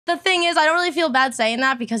The thing is, I don't really feel bad saying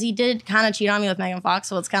that because he did kind of cheat on me with Megan Fox.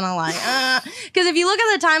 So it's kind of like, because if you look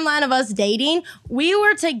at the timeline of us dating, we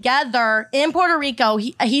were together in Puerto Rico.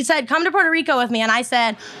 He said, come to Puerto Rico with me. And I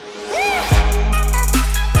said,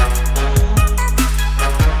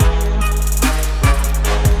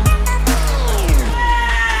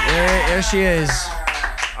 there she is.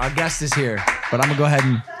 Our guest is here. But I'm going to go ahead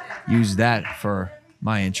and use that for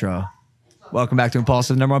my intro. Welcome back to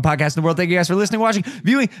Impaulsive, the #1 podcast in the world. Thank you guys for listening, watching,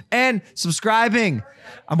 viewing, and subscribing.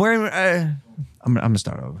 I'm wearing... I'm going to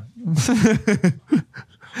start over.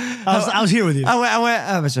 I was here with you. You know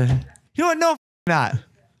what? No, not.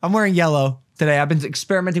 I'm wearing yellow today. I've been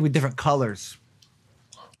experimenting with different colors.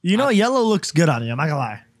 You know, yellow looks good on you. I'm not going to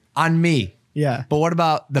lie. On me. Yeah. But what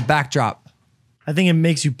about the backdrop? I think it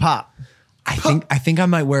makes you pop. I think I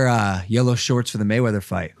might wear yellow shorts for the Mayweather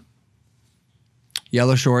fight.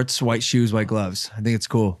 Yellow shorts, white shoes, white gloves. I think it's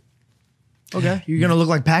cool. Okay. You're going to look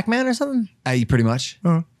like Pac-Man or something? Pretty much.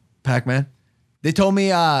 Pac-Man. They told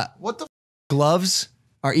me what the gloves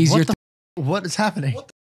are easier to... What is happening?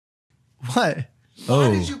 What?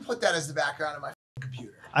 Why did you put that as the background of my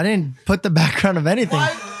computer? I didn't put the background of anything.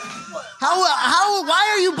 Why Why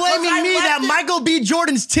are you blaming me that Michael B.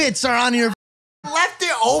 Jordan's tits are on your... left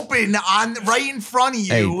it open on right in front of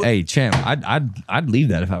you? Hey, champ, I'd leave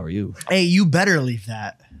that if I were you. Hey, you better leave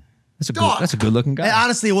that. That's a good looking guy. Hey,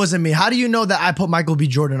 honestly, it wasn't me. How do you know that I put Michael B.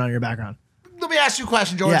 Jordan on your background? Let me ask you a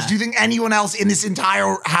question, George. Yeah. Do you think anyone else in this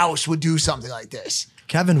entire house would do something like this?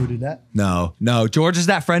 Kevin would do that. No. George is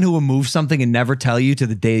that friend who will move something and never tell you to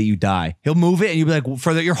the day that you die. He'll move it and you'll be like,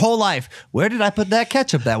 for your whole life, where did I put that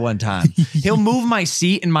ketchup that one time? He'll move my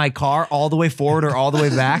seat in my car all the way forward or all the way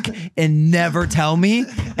back and never tell me.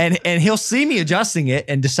 And he'll see me adjusting it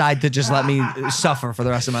and decide to just let me suffer for the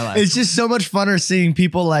rest of my life. It's just so much funner seeing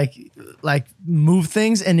people like move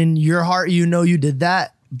things, and in your heart, you know you did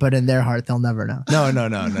that, but in their heart, they'll never know.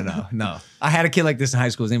 No. I had a kid like this in high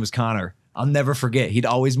school. His name was Connor. I'll never forget. He'd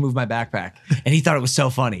always move my backpack, and he thought it was so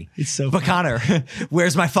funny. But Connor,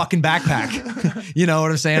 where's my fucking backpack? You know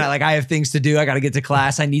what I'm saying? I have things to do. I got to get to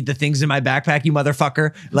class. I need the things in my backpack, you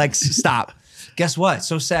motherfucker. Like, stop. Guess what?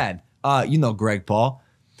 So sad. You know Greg Paul.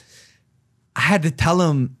 I had to tell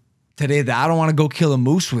him today that I don't want to go kill a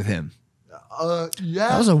moose with him. Yeah.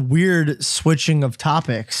 That was a weird switching of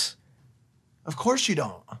topics. Of course you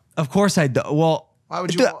don't. Of course I do. Well, why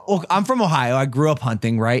would you? Well, I'm from Ohio. I grew up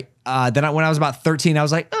hunting, right? Then when I was about 13, I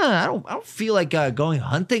was like, I don't feel like going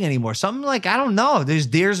hunting anymore. Something like, I don't know. These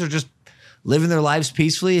deers are just living their lives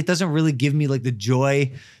peacefully. It doesn't really give me like the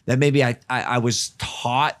joy that maybe I was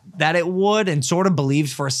taught that it would, and sort of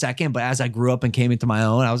believed for a second. But as I grew up and came into my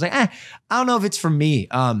own, I was like, I don't know if it's for me.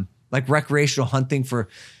 Like recreational hunting for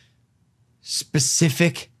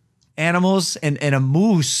specific animals, and a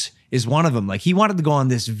moose is one of them. Like, he wanted to go on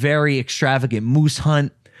this very extravagant moose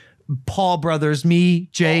hunt. Paul brothers, me,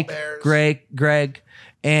 Jake, Greg,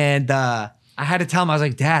 and I had to tell him, I was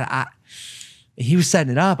like, Dad, he was setting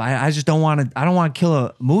it up. I just don't want to. I don't want to kill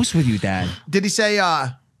a moose with you, Dad. Did he say?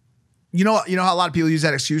 You know how a lot of people use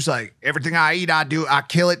that excuse, like, everything I eat, I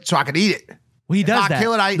kill it so I can eat it. Well, he does that.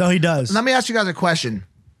 Kill it, No, he does. Let me ask you guys a question.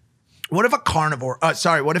 What if a carnivore?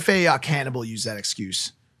 What if a cannibal used that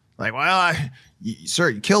excuse? Like, well, sir,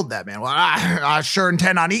 you killed that man. Well, I sure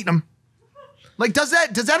intend on eating him. Like, does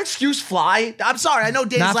that excuse fly? I'm sorry, I know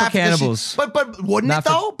Dave's laughing. Not for cannibals. But wouldn't it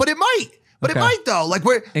though? But it might. But it might though. Like,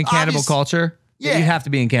 we're in cannibal culture. Yeah, you have to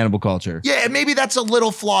be in cannibal culture. Yeah, and maybe that's a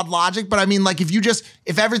little flawed logic, but I mean, like,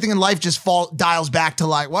 if everything in life just dials back to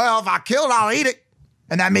like, well, if I kill it, I'll eat it,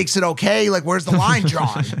 and that makes it okay. Like, where's the line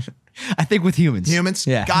drawn? I think with humans.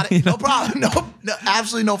 Yeah, got it. No problem. No,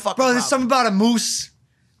 absolutely no fucking problem. Bro, there's something about a moose.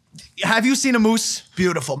 Have you seen a moose?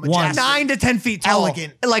 Beautiful, majestic. 9 to 10 feet tall.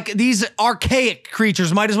 Elegant. Like, these archaic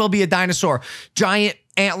creatures might as well be a dinosaur. Giant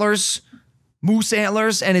antlers, moose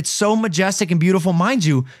antlers, and it's so majestic and beautiful. Mind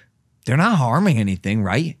you, they're not harming anything,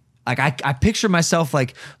 right? Like, I picture myself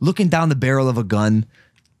like looking down the barrel of a gun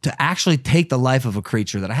to actually take the life of a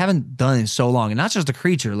creature that I haven't done in so long. And not just a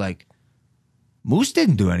creature, like, moose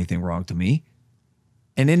didn't do anything wrong to me.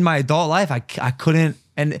 And in my adult life, I couldn't.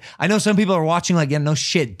 And I know some people are watching like, yeah, no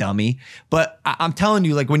shit, dummy. But I'm telling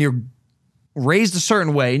you, like, when you're raised a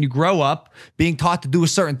certain way and you grow up being taught to do a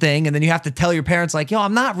certain thing, and then you have to tell your parents like, yo,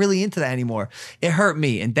 I'm not really into that anymore. It hurt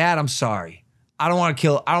me. And Dad, I'm sorry. I don't want to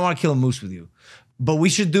kill a moose with you. But we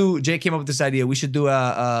should do. Jay came up with this idea. We should do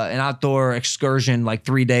an outdoor excursion, like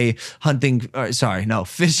 3-day hunting.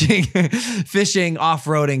 Fishing, fishing,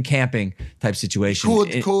 off-roading, camping type situation.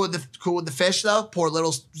 Cool with the fish though. Poor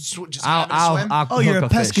little just swim. Oh, you're a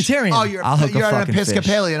pescatarian. Oh, you're I'll hook a an fucking fish.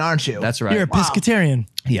 Episcopalian, aren't you? That's right. You're a pescatarian.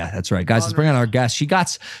 Yeah, that's right, guys. Let's bring on our guest. She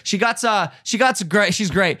got great.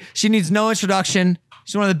 She's great. She needs no introduction.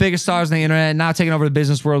 She's one of the biggest stars on the internet, now taking over the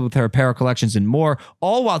business world with her apparel collections and more,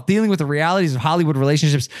 all while dealing with the realities of Hollywood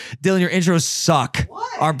relationships. Dylan, your intros suck.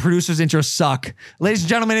 What? Our producer's intros suck. Ladies and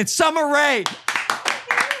gentlemen, it's Sommer Ray.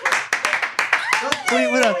 Wait,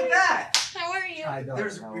 what up? How are you?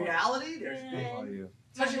 There's reality. There's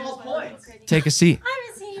touching all points. Take a seat.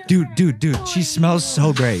 Dude, she smells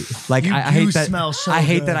so great. Like I hate that. Smell so I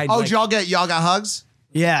hate good. that. I Oh, like, did y'all got hugs?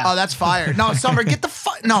 Yeah. Oh, that's fire. No, Summer, get the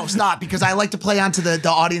fuck. No, stop, because I like to play onto the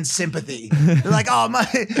audience sympathy. They're like, oh my,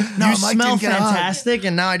 no, You Mike smell didn't get a hug. fantastic,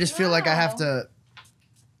 and now I just feel like I have to.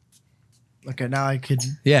 Okay, now I could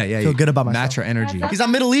yeah. feel good about myself. Match her energy. Because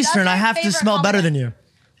I'm Middle Eastern, That's I my have to favorite smell better than you.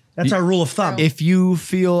 That's our rule of thumb. If you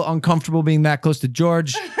feel uncomfortable being that close to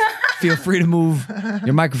George, feel free to move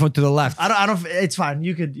your microphone to the left. I don't. It's fine.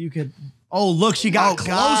 You could. Oh, look, she got Oh, closer.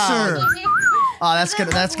 God. Oh, that's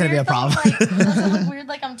gonna be a problem. Does it look weird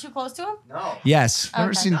like I'm too close to him? No. Yes.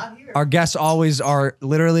 Never seen. Not here. Our guests always are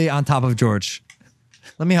literally on top of George.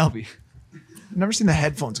 Let me help you. Never seen the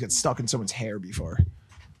headphones get stuck in someone's hair before.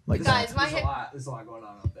 Like that. Guys, my hair. There's a lot going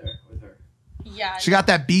on up there with her. Yeah. She got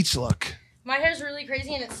that beach look. My hair's really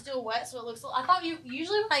crazy and it's still wet, so it looks. I thought you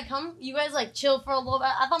usually when I come, you guys like chill for a little bit.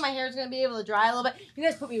 I thought my hair's gonna be able to dry a little bit. You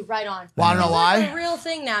guys put me right on. Wanna know It's like why? a real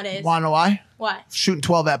thing nowadays. Wanna know why? What? Shooting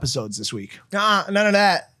 12 episodes this week. None of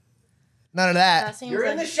that. None of That that. seems You're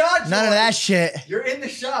like, in the shot. None of Joy. that shit. You're in the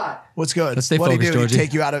shot. What's good? Let's stay What'd focused, he do? Georgie. He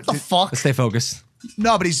take you out of The fuck? Let's stay focused.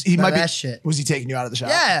 No, but he None might of be. that shit. Was he taking you out of the shot?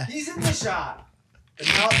 Yeah. He's in the shot.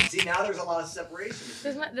 And now there's a lot of separation.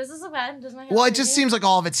 This is so bad. Does my hair Well, it look just crazy? seems like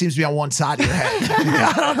all of it seems to be on one side of your head.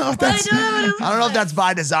 I don't know if that's. I don't know if that's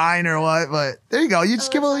by design or what, but there you go. You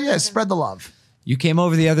just give a little, spread the love. You came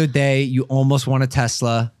over the other day. You almost won a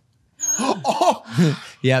Tesla.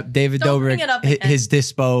 Yep, David Don't bring Dobrik, it up again. his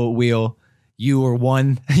dispo wheel. You were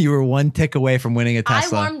one tick away from winning a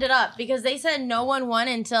Tesla. I warmed it up because they said no one won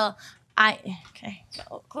until okay, go a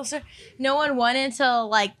little closer. No one won until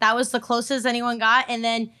like that was the closest anyone got, and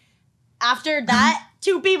then after that,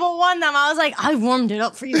 2 people won them. I was like, I warmed it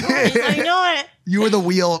up for you guys. I know it. You were the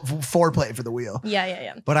wheel foreplay for the wheel.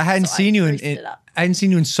 Yeah. But I hadn't So seen I you greased it up. I hadn't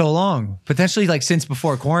seen you in so long. Potentially like since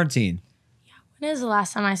before quarantine. When is the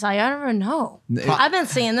last time I saw you? I don't even know. It- I've been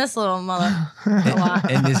seeing this little mother a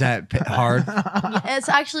lot. And is that hard? It's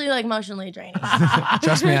actually like emotionally draining.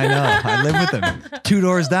 Trust me, I know. I live with him. 2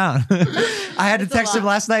 doors down. I had to It's a text him lot.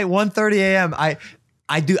 last night, 1:30 a.m. I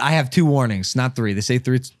have 2 warnings, not 3. They say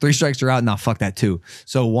 3 strikes are out. No, fuck that 2.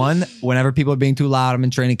 So 1, whenever people are being too loud, I'm in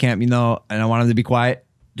training camp, and I want them to be quiet,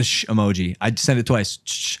 the shh emoji. I send it twice.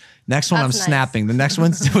 Shh. Next one, That's I'm nice. snapping. The next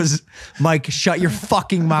one was, Mike, shut your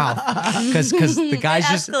fucking mouth. Because the guy's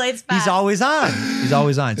It just, escalates he's fast. always on. He's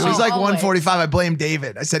always on. It So was like always. 1:45. I blamed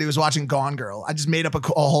David. I said he was watching Gone Girl. I just made up a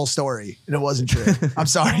whole story, and it wasn't true. I'm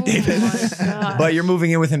sorry, David. Oh my God. but you're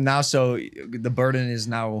moving in with him now, so the burden is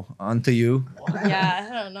now onto you. Yeah,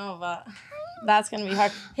 I don't know, but that's gonna be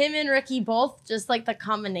hard. Him and Ricky both, just like the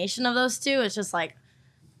combination of those two, it's just like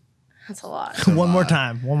that's a lot. One more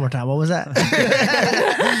time. What was that?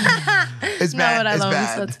 It's No, bad. but I It's love him,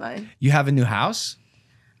 bad. so it's fine. You have a new house?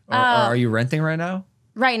 Or are you renting right now?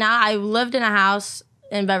 Right now, I lived in a house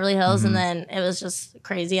in Beverly Hills, Mm-hmm. and then it was just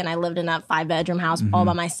crazy. And I lived in that 5-bedroom house all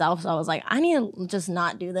by myself. So I was like, I need to just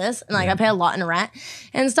not do this. And like, I pay a lot in rent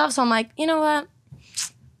and stuff. So I'm like, you know what?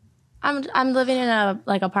 I'm living in a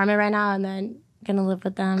like apartment right now, and then gonna live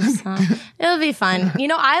with them. So it'll be fun. You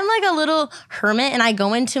know, I'm like a little hermit, and I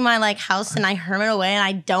go into my like house and I hermit away, and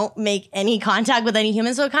I don't make any contact with any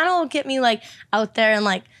humans. So it kind of will get me like out there and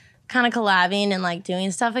like kind of collabing and like doing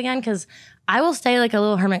stuff again, because I will stay like a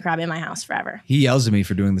little hermit crab in my house forever. He yells at me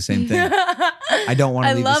for doing the same thing. I don't want I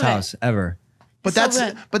to leave this love it. house ever. But So that's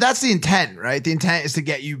good. the intent, right? The intent is to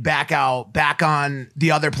get you back on the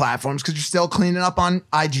other platforms because you're still cleaning up on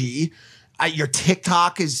IG. Your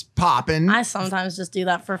TikTok is popping I sometimes just do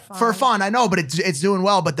that for fun. for fun. I know, but it's doing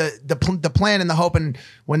well. But the plan and the hope, and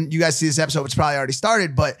when you guys see this episode, it's probably already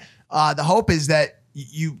started. But the hope is that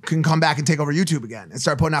you can come back and take over YouTube again and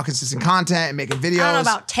start putting out consistent content and making videos. I don't know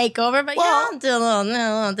about takeover, but Well- yeah, I'll do a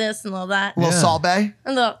little this and a little that. a little Yeah. Salt Bay.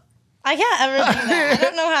 And look, I can't ever do that. I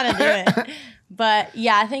don't know how to do it. But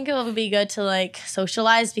yeah, I think it would be good to like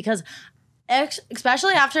socialize because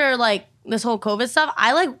especially after like this whole COVID stuff,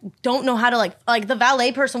 I like don't know how to like the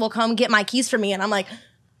valet person will come get my keys for me, and I'm like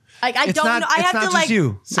I It's don't not- know. I it's have not to just like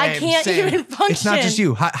you. I can't even function. It's not just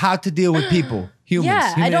you. How to deal with people, humans, Yeah,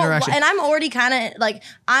 human I don't, interaction. and I'm already kind of like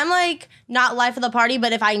I'm like not life of the party,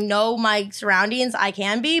 but if I know my surroundings, I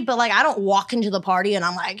can be. But like I don't walk into the party and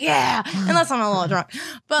I'm like, yeah, unless I'm a little drunk.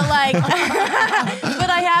 But like, but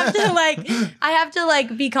I have to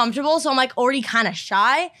like be comfortable. So I'm like already kind of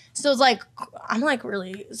shy. So it's like I'm like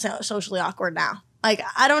really socially awkward now. Like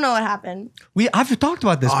I don't know what happened. I've talked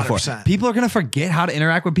about this before. 100%. People are gonna forget how to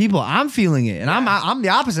interact with people. I'm feeling it, and I'm the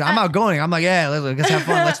opposite. I'm outgoing. I'm like, yeah, let's have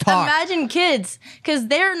fun. Let's talk. Imagine kids, because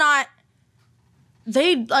they're not.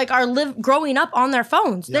 They like are growing up on their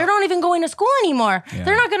phones. They're not even going to school anymore. Yeah.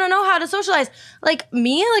 They're not gonna know how to socialize. Like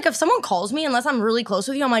me, like if someone calls me, unless I'm really close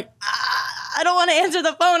with you, I'm like, I don't want to answer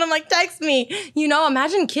the phone. I'm like, text me. You know,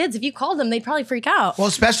 imagine kids. If you called them, they'd probably freak out. Well,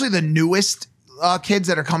 especially the newest kids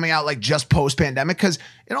that are coming out like just post pandemic, because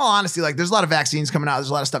in all honesty, like there's a lot of vaccines coming out, there's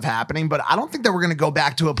a lot of stuff happening, but I don't think that we're gonna go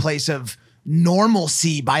back to a place of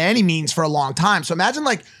normalcy by any means for a long time. So imagine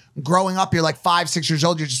like growing up, you're like 5, 6 years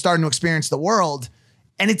old, you're just starting to experience the world,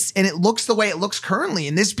 and it looks the way it looks currently,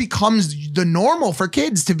 and this becomes the normal for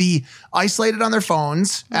kids to be isolated on their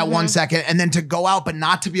phones at 1 second, and then to go out but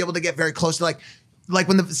not to be able to get very close to like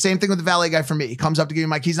when the same thing with the valet guy for me. He comes up to give me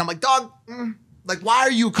my keys, and I'm like, dog. Like, why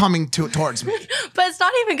are you coming towards me? But it's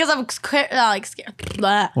not even because I'm scared.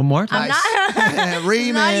 Blah. One more time. I'm not.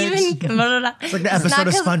 Remix. Not even. It's like the episode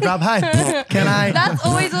of SpongeBob. Hi, can I? That's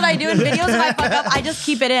always what I do in videos. If I fuck up, I just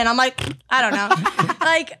keep it in. I'm like, I don't know.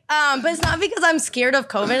 But it's not because I'm scared of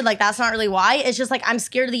COVID. Like, that's not really why. It's just like I'm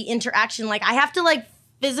scared of the interaction. Like, I have to like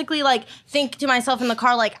physically like think to myself in the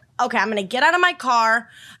car, like, okay, I'm gonna get out of my car.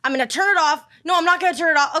 I'm gonna turn it off. No, I'm not gonna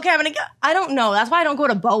turn it off. Okay, I don't know. That's why I don't go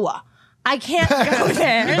to BOA. I can't go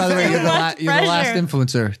there. By the way, It's you're too the, much you're the last pressure.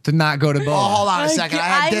 influencer to not go to Oh, Boa. hold on a second. I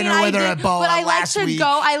had dinner with her at Boa But I last like to week.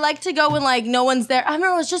 go. I like to go when like no one's there. I don't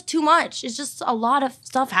know. It's just too much. It's just a lot of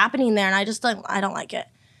stuff happening there, and I just like I don't like it.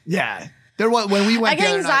 Yeah. There was when we went I get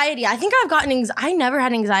there, anxiety. I think I've gotten anxiety. I never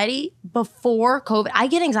had anxiety before COVID. I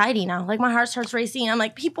get anxiety now. Like my heart starts racing. I'm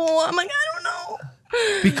like people. I'm like I don't know.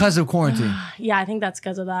 Because of quarantine, Yeah, I think that's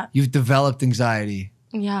because of that. you've developed anxiety.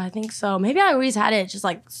 Yeah, I think so. Maybe I always had it. Just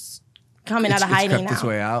like coming out of It's hiding crept its now.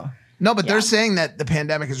 way out. No, but Yeah. they're saying that the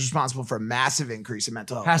pandemic is responsible for a massive increase in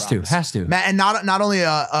mental health. Has to, problems. has to. And not only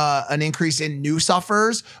an increase in new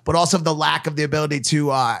sufferers, but also the lack of the ability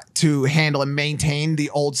to handle and maintain the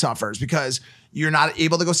old sufferers, because you're not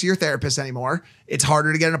able to go see your therapist anymore. It's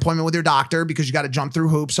harder to get an appointment with your doctor because you got to jump through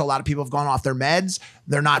hoops. So a lot of people have gone off their meds.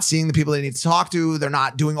 They're not seeing the people they need to talk to. They're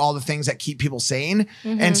not doing all the things that keep people sane.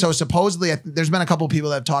 And so supposedly, there's been a couple of people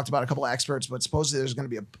that have talked about, a couple of experts, but supposedly there's going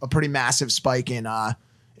to be a pretty massive spike in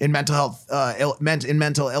mental health, in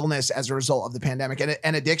mental illness as a result of the pandemic,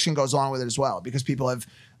 and addiction goes along with it as well, because people have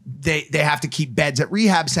they have to keep beds at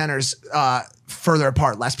rehab centers further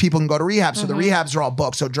apart. Less people can go to rehab, so the rehabs are all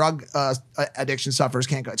booked. So drug addiction sufferers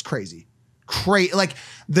can't go. It's crazy. Like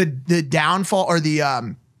the downfall or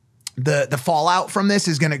the fallout from this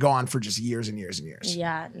is going to go on for just years and years and years.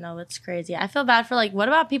 Yeah, no, it's crazy. I feel bad for like, what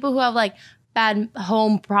about people who have like bad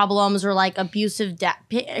home problems or like abusive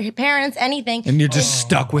parents, anything. And you're just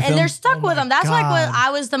stuck with and them. they're stuck with them. That's like what God.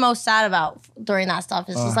 I was the most sad about during that stuff.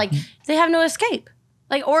 It's just like they have no escape.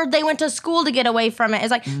 Like, or they went to school to get away from it.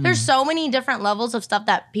 It's like there's so many different levels of stuff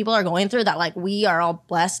that people are going through that like we are all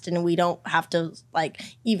blessed and we don't have to like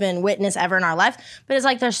even witness ever in our life. But it's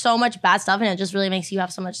like there's so much bad stuff and it just really makes you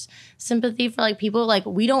have so much sympathy for like people. Like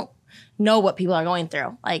we don't know what people are going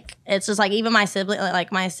through. Like it's just like even my sibling,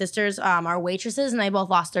 like my sisters are waitresses and they both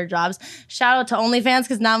lost their jobs. Shout out to OnlyFans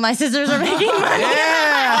because now my sisters are making money.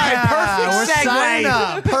 Perfect signing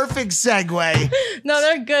segue. up. Perfect segue. No,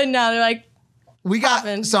 they're good now. They're like, We got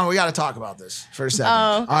Poppin'. son. We got to talk about this for a second. oh,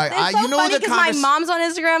 All right, it's so you know funny the because my convers- mom's on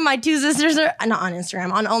Instagram. My two sisters are not on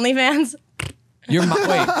Instagram, on OnlyFans. Your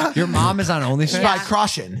wait, your mom is on She's OnlyFans? probably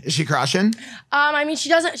crushing. Is she crushing? I mean, she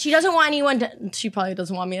doesn't want anyone to. She probably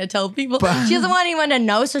doesn't want me to tell people. She doesn't want anyone to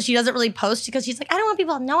know, so she doesn't really post because she's like, I don't want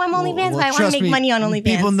people to know I'm OnlyFans, but I want to trust make me, money on OnlyFans.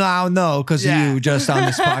 People now know because Yeah. you just on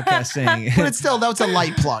this podcast saying But it. it's still that's a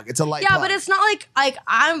light plug. It's a light. yeah, plug. but it's not like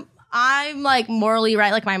I'm like morally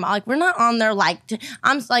right, like my mom. Like we're not on there. Like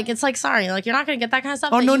I'm like it's like sorry, like you're not gonna get that kind of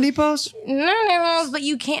stuff. Oh, but no you- Nepos? No, but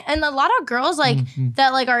you can't. And a lot of girls like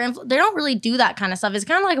that, like are they don't really do that kind of stuff. It's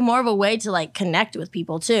kind of like more of a way to like connect with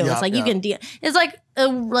people too. Yeah, It's like you yeah. can. It's like a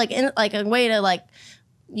way to like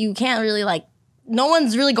you can't really like. No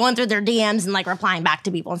one's really going through their DMs and like replying back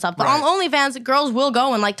to people and stuff. But Right. on OnlyFans, girls will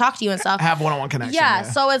go and like talk to you and stuff. have one-on-one connection. Yeah,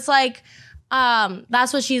 so it's like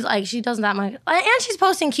That's what she's like. She doesn't that much, and she's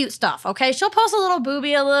posting cute stuff. Okay, she'll post a little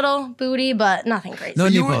booty, but nothing crazy. No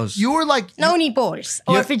You nipples. were like, No nipples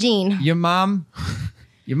or vagine. Your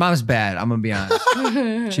mom's bad. I'm gonna be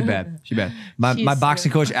honest. She bad. My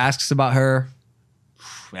boxing coach asks about her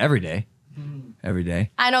every day. Every day.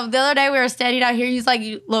 I know. The other day we were standing out here. He's like,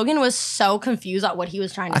 Logan was so confused at what he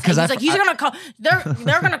was trying to say. He's like, he's gonna come.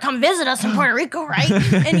 They're gonna come visit us in Puerto Rico, right?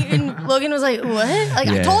 And Logan was like, what? Like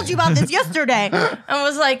I told you about this yesterday. And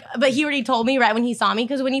was like, but he already told me right when he saw me,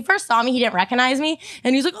 because when he first saw me, he didn't recognize me,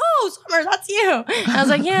 and he's like, oh, Sommer, that's you. And I was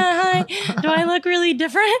like, yeah, hi. Do I look really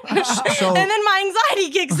different? And then my anxiety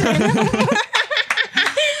kicks in.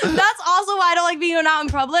 That's also why I don't like being out in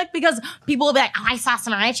public, because people will be like, oh, I saw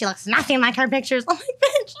Sommer, right? She looks nothing like her pictures. I'm like,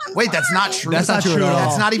 bitch, wait, that's not true. That's not true at all.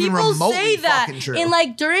 That's not even people remotely say that. fucking true. And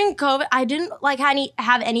like during COVID, I didn't like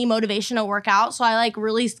have any motivation to work out, so I like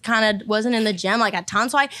really kind of wasn't in the gym like a ton.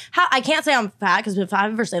 So I can't say I'm fat, because if I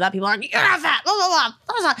ever say that, people are like, you're not fat, blah, blah,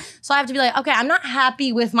 blah. So I have to be like, okay, I'm not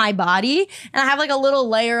happy with my body, and I have like a little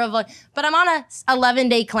layer of like, but I'm on a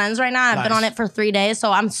 11-day cleanse right now. I've been on it for 3 days,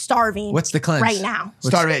 so I'm starving. What's the cleanse? Right now?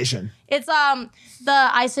 Starvation. It's the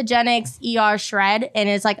Isogenics ER shred, and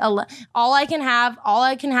it's like all I can have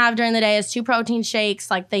during the day is 2 protein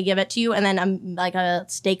shakes, like they give it to you, and then like a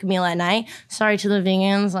steak meal at night. Sorry to the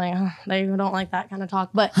vegans, like they don't like that kind of talk,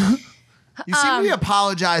 but You seem to be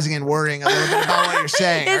apologizing and worrying a little bit about what you're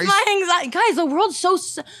saying. it's my anxiety, guys. The world's so.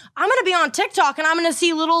 I'm gonna be on TikTok and I'm gonna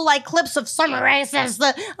see little like clips of Sommer racist.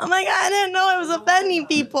 I'm like, I didn't know I was offending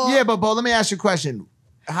people. Yeah, but Bo, let me ask you a question.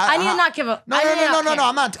 I need to not give up. No.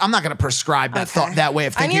 I'm not going to prescribe that thought, that way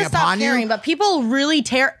of I thinking need to stop upon caring, you. but people really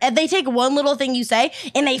they take one little thing you say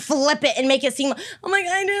and they flip it and make it seem. I'm like,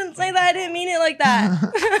 I didn't say that. I didn't mean it like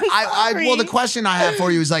that. Well, the question I have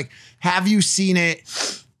for you is like, have you seen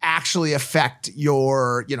it actually affect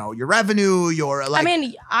your, your revenue, your like? I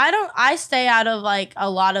mean, I stay out of like a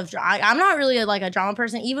lot of I'm not really like a drama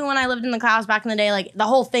person. Even when I lived in the class back in the day, like the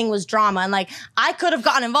whole thing was drama, and like I could have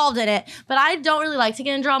gotten involved in it, but I don't really like to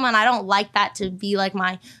get in drama, and I don't like that to be like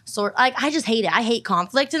my sort. Like I just hate it. I hate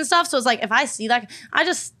conflict and stuff. So it's like if I see that, I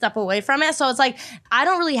just step away from it. So it's like I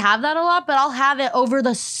don't really have that a lot, but I'll have it over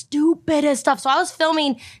the stupidest stuff. So I was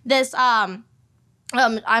filming this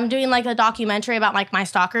I'm doing like a documentary about like my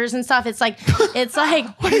stalkers and stuff. It's like Sorry,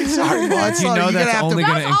 what? You know that's only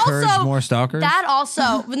going to encourage more stalkers? That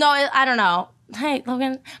also, no, I don't know. Hey,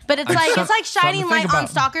 Logan, but it's like shining light on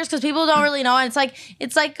stalkers, because people don't really know. And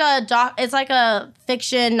it's like a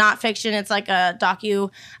fiction, not fiction. It's like a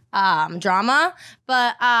drama.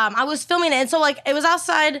 But I was filming it, and so like it was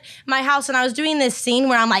outside my house, and I was doing this scene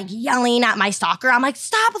where I'm like yelling at my stalker. I'm like,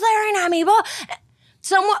 stop glaring at me, bro.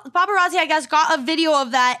 Paparazzi, I guess, got a video of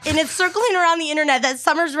that, and it's circling around the internet that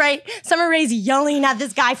Sommer Ray's yelling at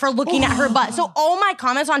this guy for looking at her butt. So all my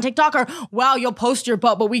comments on TikTok are, wow, you'll post your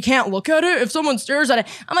butt, but we can't look at it if someone stares at it.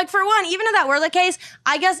 I'm like, for one, even if that were the case,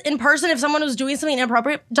 I guess in person, if someone was doing something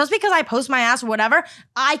inappropriate, just because I post my ass or whatever,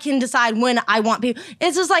 I can decide when I want people.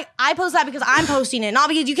 It's just like, I post that because I'm posting it, not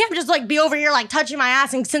because you can't just like be over here like touching my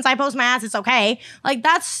ass, and since I post my ass, it's okay. Like,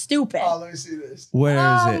 that's stupid. Oh, let me see this. Where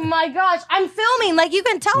is it? Oh my gosh, I'm filming. Like, you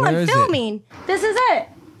can tell I'm filming. This is it.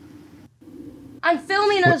 I'm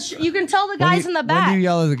filming. You can tell the guys in the back. When do you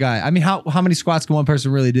yell at the guy? I mean, how many squats can one person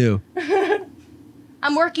really do?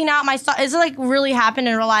 I'm working out. Is it like really happened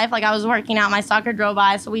in real life? Like I was working out. My stalker drove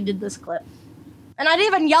by, so we did this clip. And I didn't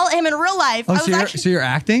even yell at him in real life. Oh, so you're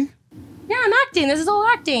acting? Yeah, I'm acting. This is all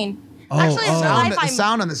acting. Actually, in real life, the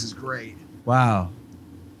sound on this is great. Wow.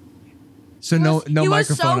 So no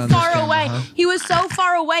microphone on this camera, He was so far away. huh? He was so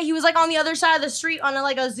far away. He was like on the other side of the street on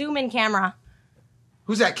like a zoom-in camera.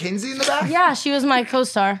 Who's that? Kinsey in the back? Yeah, she was my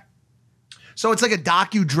co-star. So it's like a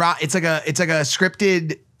docu-drama. It's like a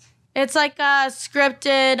scripted. It's like a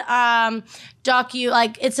scripted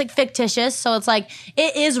like it's like fictitious. So it's like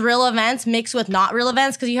it is real events mixed with not real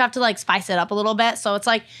events, because you have to like spice it up a little bit. So it's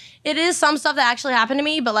like it is some stuff that actually happened to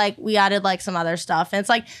me, but like we added like some other stuff. And it's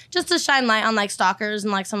like just to shine light on like stalkers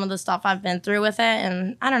and like some of the stuff I've been through with it.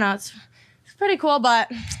 And I don't know, it's pretty cool. But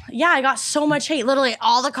yeah, I got so much hate. Literally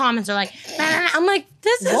all the comments are like, I'm like,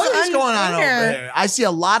 this is What is unfair. going on over there? I see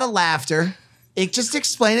a lot of laughter. Just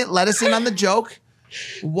explain it. Let us in on the joke.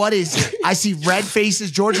 What is it? I see red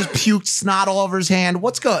faces. George has puked snot all over his hand.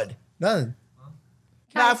 What's good? Nothing.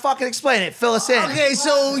 Nah, fucking explain it. Fill us in. Okay,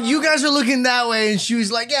 so you guys were looking that way, and she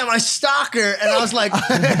was like, "Yeah, my stalker," and I was like,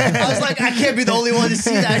 I can't be the only one to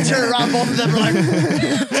see that. I turned around, both of them were like, What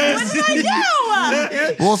did I do?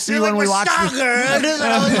 We'll see when we watch. I was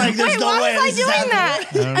like, there's Wait, no why way was I this is doing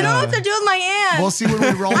happening. that? I don't know what to do with my hand. We'll see when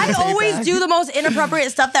we roll. I the tape always back. do the most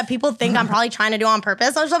inappropriate stuff that people think I'm probably trying to do on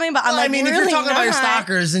purpose or something, but I'm Well, like, I mean, if really you're talking about your not.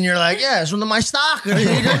 stalkers and you're like, yeah, it's one of my stalkers. He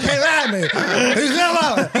just came at me. He's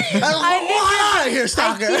I out of here, I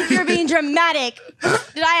stalker. think you're being dramatic.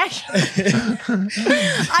 Did I actually?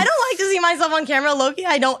 I don't like to see myself on camera. Loki,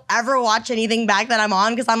 I don't ever watch anything back that I'm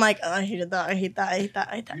on because I'm like, oh, I hated that. I hate that. I hate that.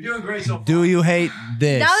 I hate that. You're doing great so far. Do you hate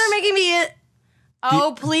this? Now they're making me.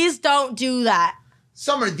 Oh, please don't do that.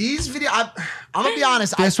 Summer, these videos. I'm gonna be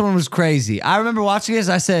honest. This one was crazy. I remember watching this.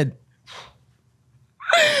 I said,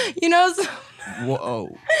 You know,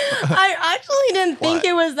 whoa. I actually didn't think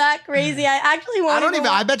it was that crazy. I actually wanted. I don't even.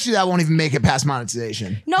 I bet you that won't even make it past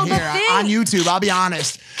monetization. No, the Here, thing- on YouTube. I'll be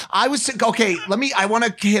honest. I was okay. I want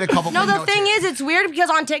to hit a couple. No, quick the notes thing here. is, it's weird because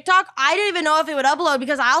on TikTok, I didn't even know if it would upload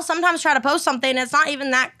because I'll sometimes try to post something and it's not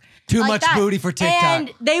even that. Too like much that. booty for TikTok.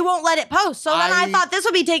 And they won't let it post. So then I thought this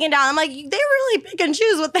would be taken down. I'm like, they really pick and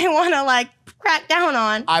choose what they want to like crack down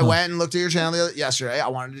on. I went and looked at your channel yesterday. I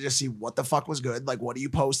wanted to just see what the fuck was good. Like, what are you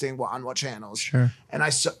posting on what channels? Sure. And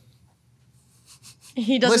I saw.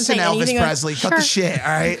 He doesn't Listen, say Elvis anything. Presley, cut the shit, all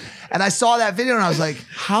right? And I saw that video and I was like,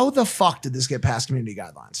 how the fuck did this get past community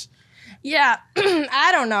guidelines? Yeah, I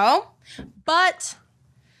don't know, but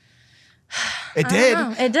It I did. don't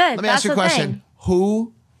know. It did. Let me ask That's you a the question. thing.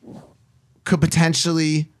 Who could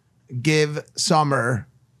potentially give Sommer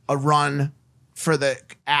a run for the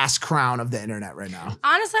ass crown of the internet right now?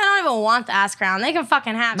 honestly, I don't even want the ass crown. They can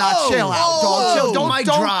fucking have Nah, it. chill out, dog. Chill. Don't, mic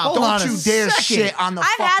don't, drop. don't Hold on a you dare second. shit on the I've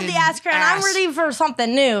had fucking the ass crown. I'm ready for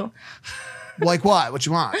something new. Like what? What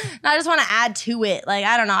you want? I just want to add to it. Like,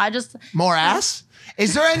 I don't know. I just More ass?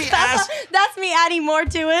 Is there any ass? that's me adding more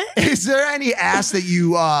to it. Is there any ass that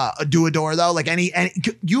you do adore though? Like any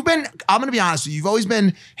you've been. I'm gonna be honest with you. You've always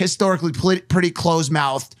been historically pretty closed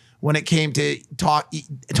mouthed when it came to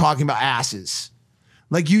talking about asses.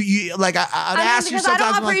 Like you like I'd I mean, ask you because I sometimes.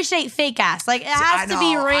 don't I'm like, appreciate fake ass. Like, it has to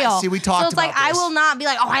be know. real. See, we talked so it's like about I this. will not be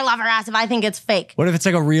like, oh, I love her ass if I think it's fake. What if it's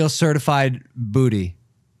like a real certified booty?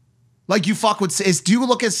 like you fuck with. Do you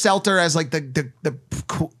look at Selter as like the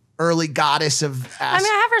early goddess of ass? I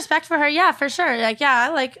mean, I have respect for her. Yeah, for sure. Like, yeah,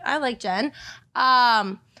 I like Jen.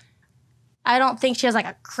 I don't think she has like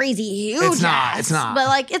a crazy huge It's not, ass, it's not. But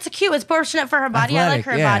like, it's cute. It's proportionate for her body. I like Athletic,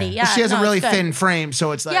 her yeah. body. Yeah, she has a no, really it's good. thin frame,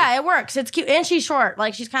 so it's like Yeah, it works. It's cute, and she's short.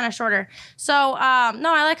 Like, she's kind of shorter. So,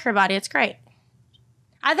 no, I like her body. It's great.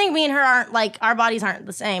 I think me and her aren't like, our bodies aren't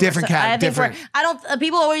the same. Different So, cat- I think different. I don't.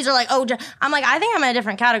 People always are like, oh, I'm like, I think I'm in a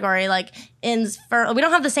different category. Like, we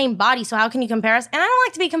don't have the same body, so how can you compare us? And I don't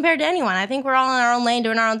like to be compared to anyone. I think we're all in our own lane,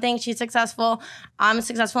 doing our own thing. She's successful. I'm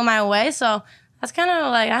successful in my own way. So that's kind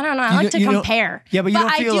of like, I don't know. I like to compare. Yeah, but you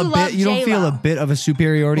don't I feel do a love bit. You don't feel a J-Lo. bit of a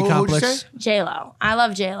superiority Who'd you complex. say? J-Lo. I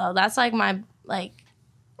love J-Lo. That's like my, like,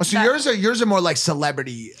 Oh, so yours are more like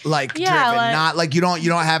celebrity like Yeah, driven, like- not like you don't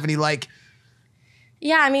have any like.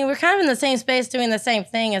 yeah, I mean, we're kind of in the same space doing the same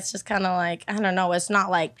thing. It's just kind of like, I don't know. It's not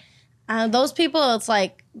like those people, it's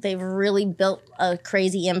like they've really built a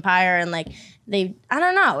crazy empire and like I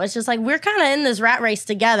don't know. It's just like we're kind of in this rat race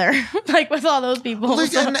together, like with all those people.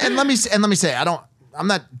 And let me say, I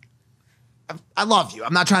love you.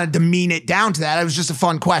 I'm not trying to demean it down to that. It was just a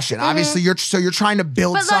fun question. Obviously, you're trying to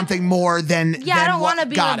build But, like, something more than yeah, I don't want to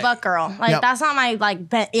be a butt girl. Like, Yep. that's not my like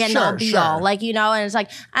end Sure, all be sure. all. Like, you know, and it's like,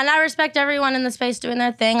 and I respect everyone in the space doing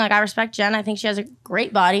their thing. Like, I respect Jen. I think she has a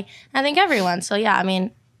great body. I think everyone. So yeah, I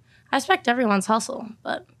mean, I respect everyone's hustle.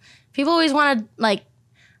 But people always want to like,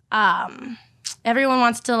 everyone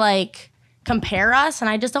wants to like compare us, and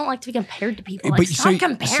I just don't like to be compared to people. Like, stop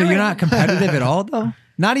comparing. so you're not competitive at all, though.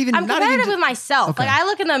 Not even. I'm not competitive even with myself. Okay. Like, I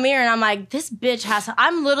look in the mirror and I'm like, this bitch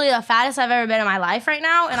I'm literally the fattest I've ever been in my life right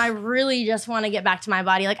now. And I really just want to get back to my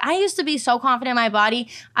body. Like, I used to be so confident in my body.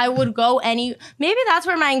 I would go maybe that's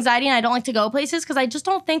where my anxiety and I don't like to go places because I just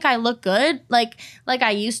don't think I look good. Like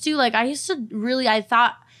I used to. Like, I used to really, I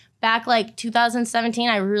thought back like 2017,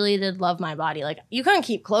 I really did love my body. Like, you couldn't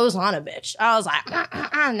keep clothes on a bitch. I was like,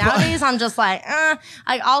 Nowadays I'm just like,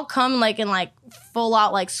 I'll come like in like full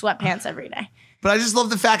out like sweatpants every day. But I just love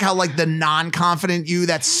the fact how like the non-confident you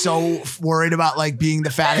that's so worried about like being the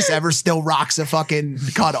fattest ever still rocks a fucking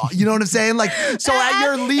cutoff. You know what I'm saying? Like, so at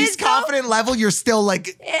your least It's so- confident level, you're still like,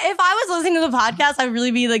 If I was listening to the podcast, I'd really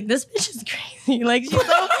be like, this bitch is crazy. Like she's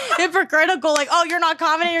so hypocritical. Like, oh, you're not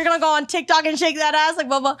confident. You're gonna go on TikTok and shake that ass. Like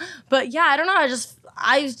blah blah. But yeah, I don't know.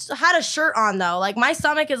 I had a shirt on though. Like my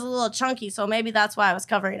stomach is a little chunky, so maybe that's why I was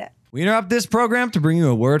covering it. We interrupt this program to bring you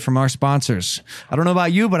a word from our sponsors. I don't know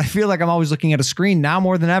about you, but I feel like I'm always looking at a screen now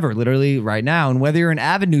more than ever, literally right now. And whether you're an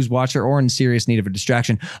avid news watcher or in serious need of a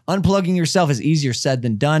distraction, unplugging yourself is easier said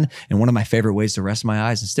than done. And one of my favorite ways to rest my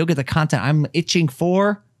eyes and still get the content I'm itching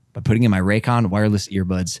for by putting in my Raycon wireless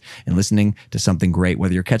earbuds and listening to something great.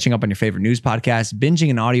 Whether you're catching up on your favorite news podcast, binging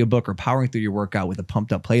an audiobook, or powering through your workout with a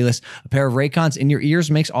pumped up playlist, a pair of Raycons in your ears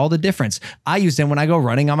makes all the difference. I use them when I go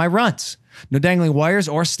running on my runs. No dangling wires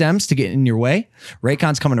or stems to get in your way.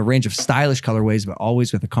 Raycons come in a range of stylish colorways, but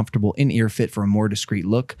always with a comfortable in-ear fit for a more discreet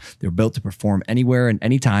look. They're built to perform anywhere and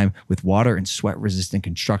anytime with water and sweat-resistant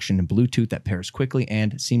construction and Bluetooth that pairs quickly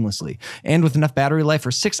and seamlessly. And with enough battery life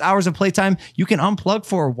for 6 hours of playtime, you can unplug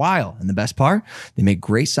for a while. And the best part? They make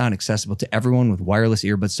great sound accessible to everyone with wireless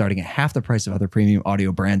earbuds starting at half the price of other premium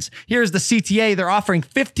audio brands. Here's the CTA. They're offering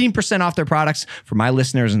 15% off their products for my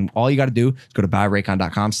listeners, and all you got to do is go to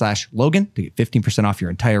buyraycon.com/Logan to get 15% off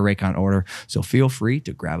your entire Raycon order. So feel free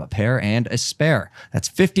to grab a pair and a spare. That's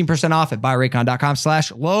 15% off at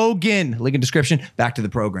buyraycon.com/Logan. Link in description. Back to the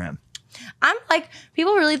program. I'm like,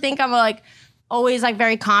 people really think I'm like always like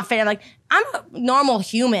very confident. Like I'm a normal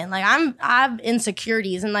human. Like I have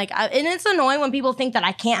insecurities, and like and it's annoying when people think that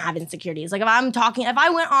I can't have insecurities. Like if I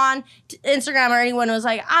went on Instagram or anyone was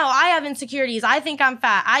like, oh, I have insecurities. I think I'm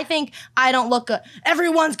fat. I think I don't look good.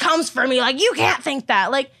 Everyone comes for me. Like you can't think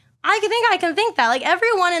that. Like I can think that. Like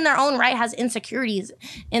everyone in their own right has insecurities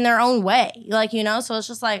in their own way. Like, you know, so it's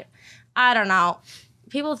just like, I don't know.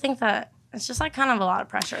 People think that it's just like kind of a lot of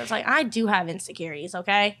pressure. It's like, I do have insecurities,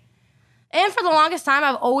 okay? And for the longest time,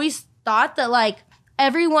 I've always thought that like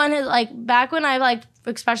everyone is like, back when I like,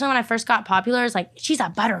 especially when I first got popular, it's like, she's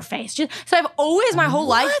a butterface. So I've always my whole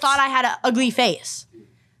life thought I had an ugly face.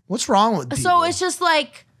 What's wrong with people? So it's just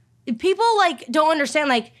like, people like don't understand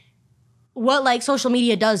like, what like social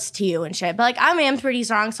media does to you and shit. But like I am pretty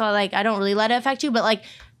strong, so like I don't really let it affect you. But like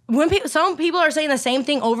when some people are saying the same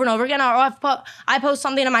thing over and over again, or I post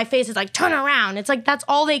something in my face, it's like turn around. It's like that's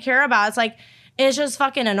all they care about. It's like it's just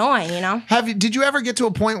fucking annoying, you know? Did you ever get to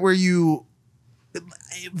a point where you,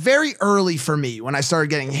 very early for me, when I started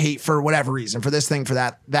getting hate for whatever reason, for this thing, for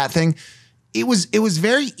that thing, it was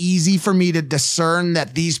very easy for me to discern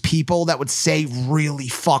that these people that would say really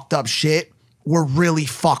fucked up shit were really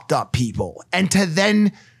fucked up people, and to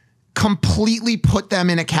then completely put them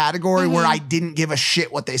in a category where I didn't give a shit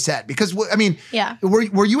what they said. Because I mean, yeah,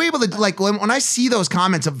 were you able to, like, when I see those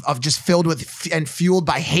comments of just filled with and fueled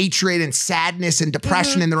by hatred and sadness and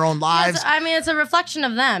depression in their own lives? Yes, I mean, it's a reflection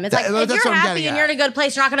of them. It's like if you're happy and you're in a good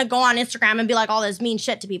place, you're not going to go on Instagram and be like all this mean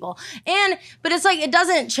shit to people. But it's like it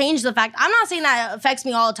doesn't change the fact. I'm not saying that affects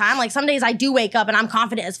me all the time. Like some days I do wake up and I'm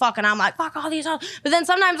confident as fuck and I'm like fuck all these. But then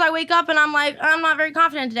sometimes I wake up and I'm like I'm not very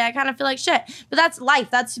confident today. I kind of feel like shit. But that's life.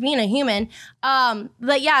 That's being a human.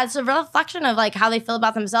 But yeah, it's a reflection of like how they feel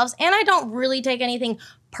about themselves. And I don't really take anything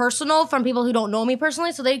personal from people who don't know me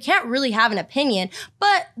personally, so they can't really have an opinion.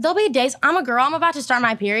 But there'll be days, I'm a girl, I'm about to start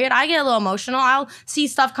my period, I get a little emotional, I'll see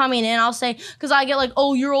stuff coming in, I'll say, because I get like,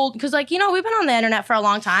 oh, you're old, because like, you know, we've been on the internet for a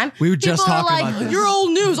long time. We were just people talking are like, about this. you're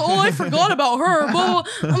old news, oh, I forgot about her, blah,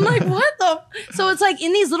 blah. I'm like, what the? So it's like,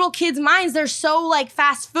 in these little kids' minds, they're so like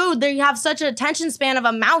fast food, they have such an attention span of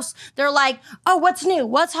a mouse, they're like, oh, what's new,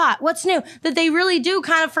 what's hot, what's new, that they really do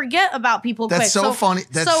kind of forget about people quick. That's so funny.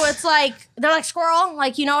 So it's like, they're like squirrel,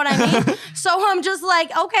 like, you know what I mean? So I'm just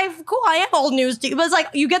like, okay, cool, I am old news to you. But it's like,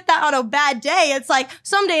 you get that on a bad day. It's like,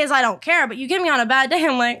 some days I don't care, but you get me on a bad day,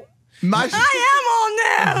 I'm like,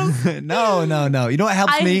 I am old news. No. You know what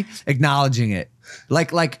helps me? Acknowledging it.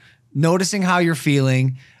 Like noticing how you're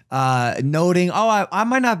feeling, noting, oh, I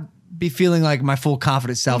might not be feeling like my full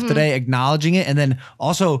confident self today, acknowledging it. And then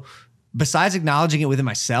also, besides acknowledging it within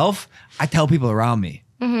myself, I tell people around me.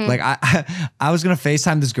 Like I was going to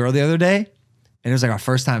FaceTime this girl the other day, and it was like our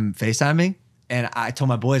first time FaceTiming. And I told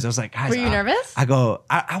my boys, I was like, guys. Were you nervous? I go,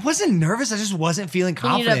 I wasn't nervous. I just wasn't feeling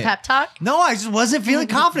confident. You need a pep talk? No, I just wasn't feeling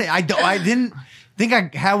confident. I didn't think I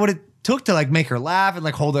had what it took to like make her laugh and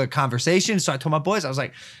like hold a conversation. So I told my boys, I was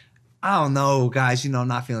like, I don't know, guys, you know, I'm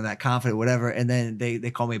not feeling that confident, whatever. And then they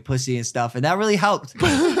call me pussy and stuff. And that really helped.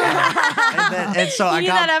 and so I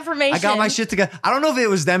got that affirmation. I got my shit together. I don't know if it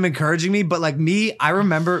was them encouraging me, but like I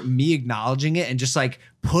remember me acknowledging it and just like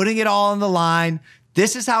putting it all on the line.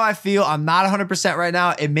 This is how I feel. I'm not 100% right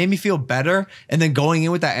now. It made me feel better. And then going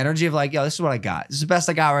in with that energy of like, yo, this is what I got. This is the best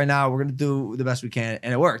I got right now. We're going to do the best we can.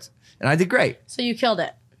 And it worked. And I did great. So you killed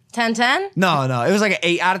it. 10-10? No, it was like an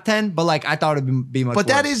 8 out of 10, but like I thought it'd be much But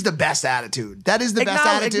that worse. is the best attitude. That is the best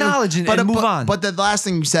attitude. Acknowledge and move on. But the last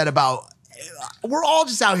thing you said about we're all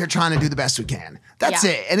just out here trying to do the best we can. That's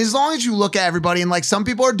it. And as long as you look at everybody and like some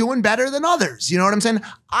people are doing better than others, you know what I'm saying?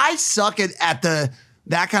 I suck at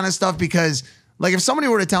that kind of stuff because like if somebody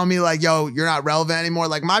were to tell me like, yo, you're not relevant anymore,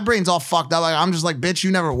 like my brain's all fucked up. Like I'm just like, bitch, you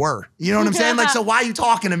never were. You know what I'm saying? Like, so why are you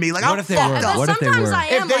talking to me? Like, What I'm if they fucked were? up. What if they Sometimes were? I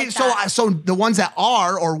am like that. So the ones that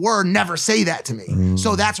are or were never say that to me.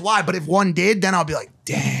 So that's why. But if one did, then I'll be like,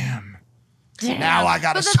 damn. Now I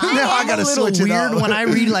gotta switch it weird up. when I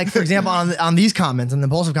read, like, for example, on these comments, on the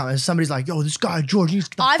Impaulsive comments, somebody's like, yo, this guy, George, he's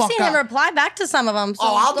the I've fuck seen out. him reply back to some of them. So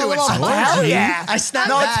I'll do it. Hell yeah. I snap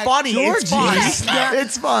No, back. it's funny. It's fun.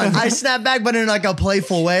 It's fun. I snap back, but in like a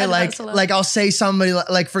playful way. Like I'll say somebody,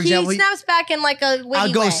 like, for He example, snaps back in like a witty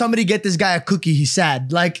I'll go, way. somebody get this guy a cookie, he's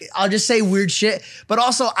sad. Like, I'll just say weird shit. But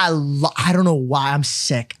also, I don't know why, I'm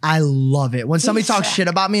sick. I love it. When somebody talks shit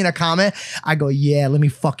about me in a comment, I go, yeah, let me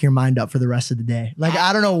fuck your mind up for the rest of the day. Like,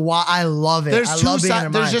 I don't know why, I love it. I love being in their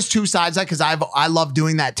There's mind. just two sides because I love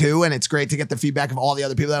doing that too, and it's great to get the feedback of all the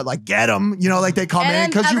other people that are like, get them, you know, like they come in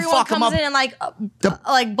and because then you everyone fuck them comes up. in and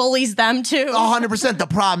like bullies them too. 100%. The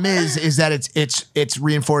problem is that it's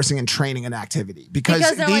reinforcing and training an activity because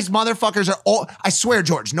they're these motherfuckers are all. I swear,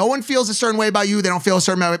 George, no one feels a certain way about you. They don't feel a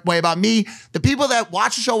certain way about me. The people that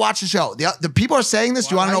watch the show watch the show. The people are saying this.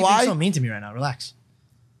 Do you want to know Why are you why? being so mean to me right now? Relax.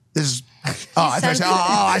 This is.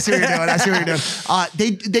 I see what you're doing. I see what you're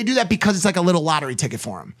doing. They do that because it's like a little lottery ticket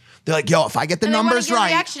for them. They're like, yo, if I get the And they wanna numbers get a right,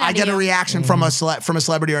 reaction I out get of a you. reaction from a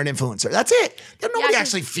celebrity or an influencer. That's it. Nobody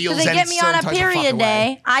actually feels. They any get me on certain a type of period fucking day.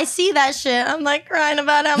 way. I see that shit. I'm like crying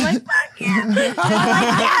about it. I'm like, fuck yeah. I'm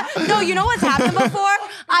like, yeah. No, you know what's happened before?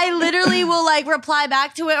 I literally will like reply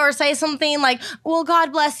back to it or say something like, well,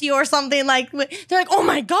 God bless you or something like, they're like, oh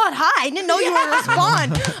my God, hi. I didn't know you would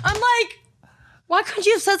respond. I'm like, why couldn't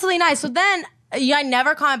you have said something nice? So then I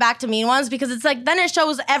never comment back to mean ones because it's like, then it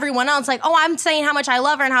shows everyone else like, oh, I'm saying how much I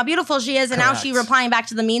love her and how beautiful she is. And now she's replying back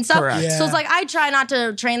to the mean stuff. Correct. Yeah. So it's like, I try not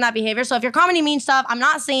to train that behavior. So if you're commenting mean stuff, I'm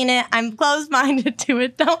not saying it. I'm closed-minded to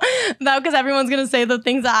it though, because everyone's going to say the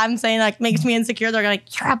things that I'm saying like makes me insecure. They're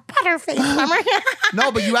like, you're a butterface, Summer.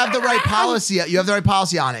 No, but you have the right policy. You have the right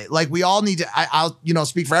policy on it. Like we all need to. I'll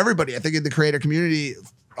speak for everybody. I think in the creator community,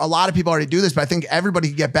 a lot of people already do this, but I think everybody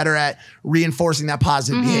can get better at reinforcing that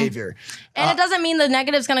positive behavior. And it doesn't mean the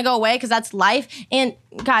negative's going to go away because that's life. And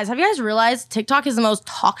guys, have you guys realized TikTok is the most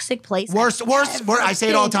toxic place? Worst. I say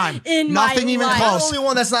it all the time. In Nothing my even life. I'm the close. only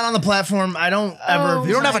one that's not on the platform. I don't ever. Oh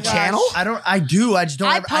You don't have my a gosh. channel? I do. I just don't.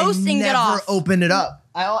 I ever, post and get never off. open it up.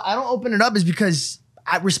 I don't open it up is because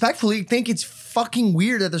I respectfully think it's fucking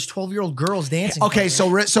weird that there's 12-year-old girls dancing. Okay, so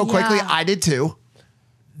quickly, Yeah. I did too.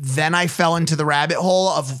 Then I fell into the rabbit hole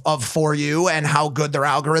of For You and how good their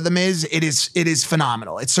algorithm is. It is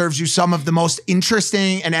phenomenal. It serves you some of the most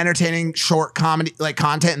interesting and entertaining short comedy like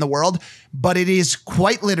content in the world, but it is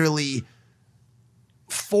quite literally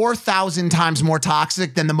 4,000 times more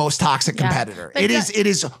toxic than the most toxic competitor. But It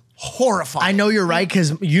is horrifying. I know you're right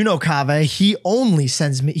because you know Kaveh. He only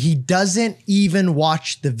sends me. He doesn't even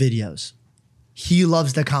watch the videos. He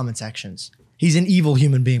loves the comment sections. He's an evil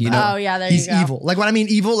human being. You know? Oh, yeah, there he's you go. evil. Like when I mean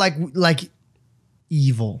evil, like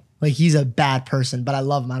evil. Like he's a bad person, but I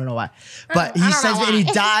love him. I don't know why. But he I don't sends know me and he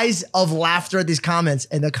why. dies of laughter at these comments.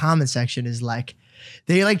 And the comment section is like,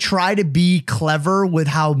 they like try to be clever with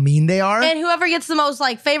how mean they are. And whoever gets the most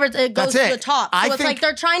like favorites, it goes That's to it. the top. So I it's think- like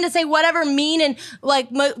they're trying to say whatever mean and like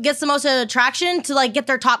gets the most attraction to like get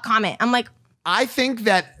their top comment. I'm like, I think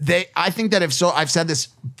that if I've said this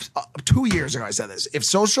 2 years ago, I said this, if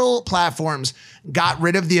social platforms got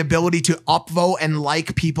rid of the ability to upvote and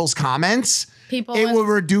like people's comments, it will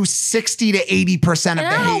reduce 60 to 80% of and the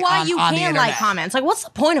I don't know hate why on, you on the can internet. like comments. Like, what's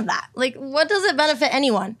the point of that? Like, what does it benefit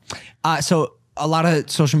anyone? So a lot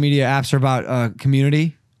of social media apps are about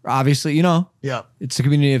community. Obviously, Yeah. it's a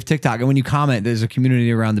community of TikTok, and when you comment, there's a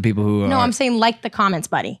community around the people who. No, are, I'm saying like the comments,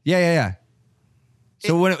 buddy. Yeah.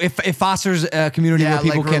 So when if fosters a community Yeah, where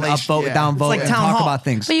people like can relation- upvote, yeah. downvote, It's like and town talk hall. about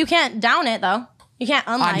things. But you can't down it though. You can't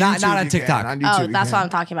unlike. Not on you TikTok. can. On YouTube Oh, you that's can. what I'm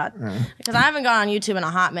talking about. Because I haven't gone on YouTube in a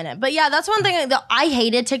hot minute. But yeah, that's one thing that I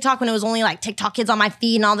hated TikTok when it was only like TikTok kids on my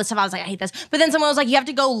feed and all this stuff. I was like, I hate this. But then someone was like, you have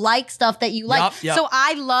to go like stuff that you like. Yup. So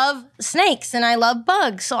I love snakes and I love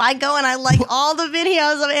bugs. So I go and I like all the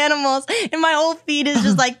videos of animals. And my whole feed is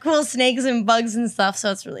just like cool snakes and bugs and stuff.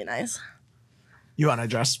 So it's really nice. You want to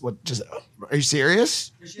address are you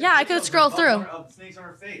serious? Yeah, I could scroll through. Snakes on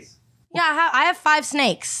her face. Yeah, I have 5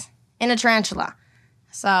 snakes and a tarantula.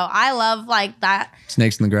 So I love like that.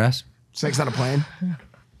 Snakes in the grass. Snakes on a plane?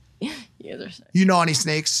 Yeah, there's You know any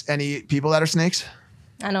snakes? Any people that are snakes?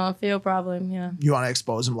 I know, I feel problem. Yeah. You want to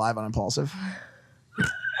expose him live on Impulsive?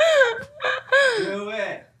 Do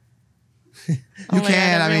it. Oh my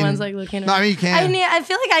can, God, I mean- everyone's like looking. No, I mean, you can. I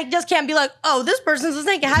feel like I just can't be like, oh, this person's a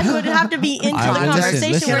snake. It would have to be into the Listen,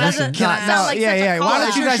 conversation where it doesn't Can I- sound like such a Why don't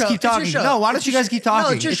you call-out. guys keep It's your talking? show. No, why don't you guys keep talking?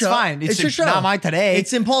 No, it's your show. fine. It's your show. Not mine today.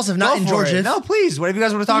 It's Impulsive, not Go for it. Indulgent. No, please. Whatever you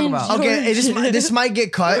guys want to talk about. Okay, this might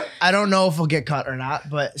get cut. I don't know if it'll get cut or not,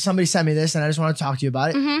 but somebody sent me this and I just want to talk to you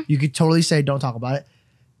about it. You could totally say don't talk about it.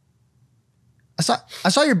 I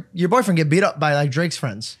saw your boyfriend get beat up by like Drake's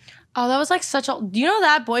friends. Oh, that was like such a. Do you know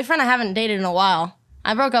that boyfriend I haven't dated in a while?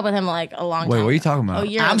 I broke up with him like a long time. Wait, what are you ago. talking about? A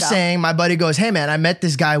year I'm ago. saying my buddy goes, hey man, I met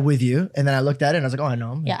this guy with you. And then I looked at it and I was like, oh, I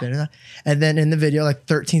know him. Yeah. And then in the video, like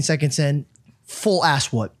 13 seconds in, full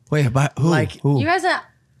ass whoop. Wait, but who? Like, who? You guys.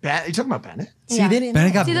 You talking about Bennett? See, Yeah. they didn't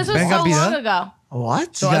Bennett got, See, this was Bennett so got beat long up? ago.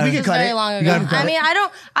 What? So You gotta- we This could was cut very it. long You ago. gotta cut I it. mean,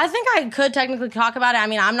 I think I could technically talk about it. I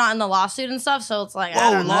mean, I'm not in the lawsuit and stuff, so it's like, I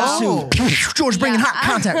Oh, don't know. lawsuit. George bringing Yeah.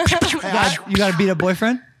 hot contact. You got a beat up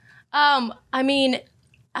boyfriend? I mean,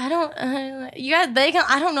 I don't. You guys, they can.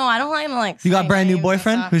 I don't know. I don't like. You got say a brand new names and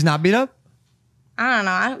boyfriend stuff. who's not beat up? I don't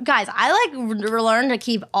know. Guys, I learned to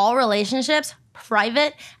keep all relationships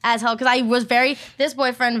private as hell because I was this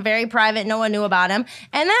boyfriend very private. No one knew about him.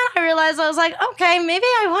 And then I realized I was like, okay, maybe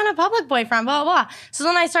I want a public boyfriend, blah, blah, blah. So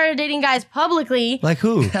then I started dating guys publicly. Like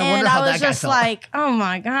who? I and wonder how I that was guy just felt. like, oh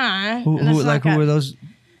my God. Who That's not who good. were those?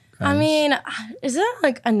 I mean, is it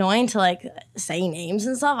like annoying to like say names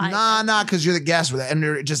and stuff? Nah, because you're the guest with it, and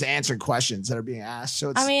you're just answering questions that are being asked.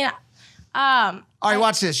 So it's. I mean, all right,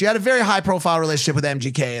 watch this. You had a very high-profile relationship with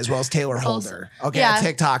MGK as well as Taylor Holder. Okay, Yeah. a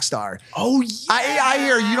TikTok star. Oh, yeah. I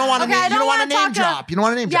hear you don't want to Okay, I you don't don't want to wanna name talk drop. You don't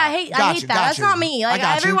want to name yeah, drop. I hate Got you, that. got That's you. not me. I Like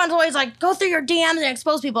got you. everyone's always like, go through your DMs and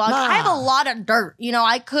expose people. Like, I have a lot of dirt. You know,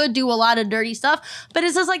 I could do a lot of dirty stuff, but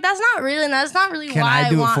it's just like that's not really Can why I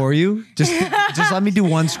do want. it for you? Just let me do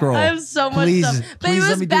one scroll. I have so much Please, stuff. But please it let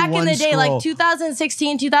was me do back in one the day, scroll. like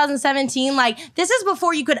 2016, 2017. Like, this is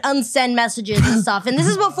before you could unsend messages and stuff. And this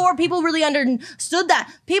is before people really understood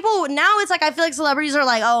that. People, now it's like, I feel like celebrities are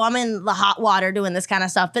like, oh, I'm in the hot water doing this kind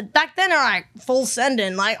of stuff. But back then, they're like full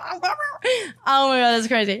sending. Like, oh my God, that's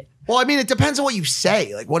crazy. Well, I mean, it depends on what you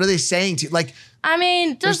say. Like, what are they saying to you? Like, I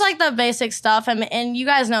mean, just like the basic stuff. And you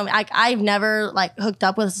guys know me. Like, I've never like hooked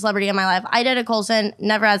up with a celebrity in my life. I dated Coulson,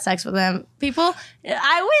 never had sex with him. People,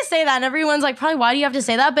 I always say that, and everyone's like, probably why do you have to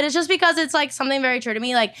say that? But it's just because it's like something very true to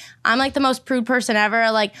me. Like, I'm like the most prude person ever.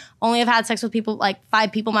 Like, only have had sex with people, like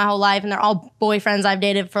 5 people my whole life, and they're all boyfriends I've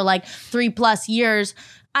dated for like 3+ years.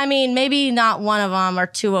 I mean, maybe not one of them or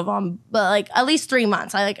 2 of them, but like at least 3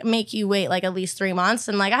 months. I like make you wait like at least 3 months.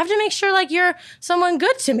 And like, I have to make sure like you're someone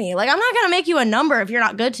good to me. Like, I'm not going to make you a number if you're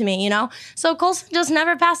not good to me, you know? So Coulson just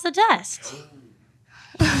never passed the test.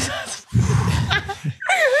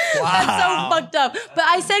 That's so fucked up. But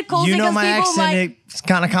I said Coulson You know because my people accent, like, it's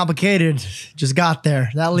kind of complicated. Just got there.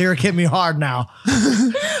 That lyric hit me hard now.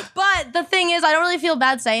 but the thing is, I don't really feel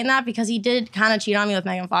bad saying that because he did kind of cheat on me with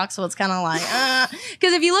Megan Fox. So it's kind of like,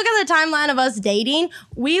 because if you look at the timeline of us dating,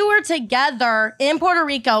 we were together in Puerto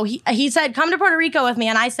Rico. He said, come to Puerto Rico with me.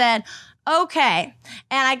 And I said, okay.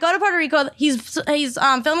 And I go to Puerto Rico. He's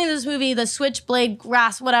filming this movie, The Switchblade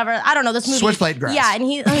Grass, whatever. I don't know this movie. Switchblade Grass. Yeah, and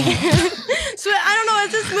he. I don't know.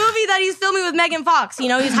 It's this movie that he's filming with Megan Fox. You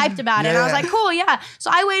know, he's hyped about it. And I was Yeah. like, cool, yeah.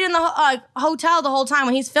 So I wait in the hotel the whole time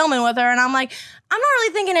when he's filming with her, and I'm like, I'm not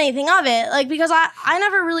really thinking anything of it, like because I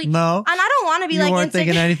never really. No. And I don't want to be You like. weren't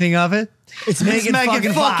thinking anything of it? It's Megan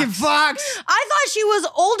fucking Fox. Fox. I thought she was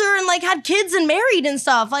older and like had kids and married and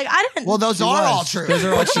stuff. Like I didn't. well, those are all true. Those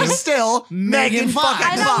are all but true. she's still Megan Fox.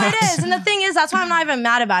 I know it is, and the thing is, that's why I'm not even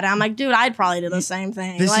mad about it. I'm like, dude, I'd probably do the same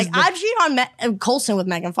thing. This Like, is the- I'd cheat on Coulson with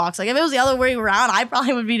Megan Fox. Like, if it was the other way around, I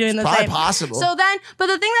probably would be doing the probably same. possible. So then, but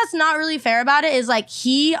the thing that's not really fair about it is like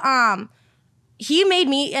he made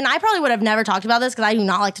me, and I probably would have never talked about this because I do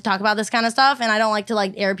not like to talk about this kind of stuff, and I don't like to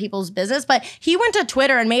like air people's business. But he went to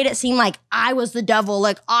Twitter and made it seem like I was the devil.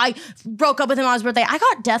 Like I broke up with him on his birthday. I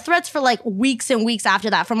got death threats for like weeks and weeks after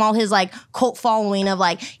that from all his like cult following of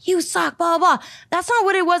like, you suck, blah, blah. That's not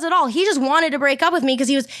what it was at all. He just wanted to break up with me because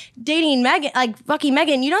he was dating Megan, like fucking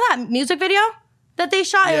Megan. You know that music video that they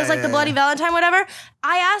shot? It was like the Bloody Valentine, whatever.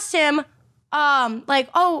 I asked him,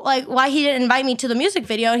 why he didn't invite me to the music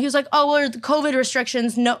video, and he was like, oh, well, the COVID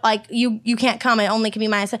restrictions, no, like you can't come, it only can be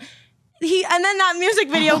mine. And then that music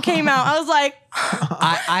video came out. I was like,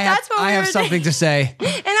 I what we have were something to say.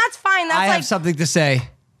 and that's fine. That's I like have something to say.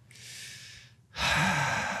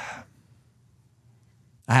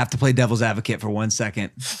 I have to play devil's advocate for 1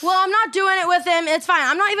 second. Well, I'm not doing it with him. It's fine.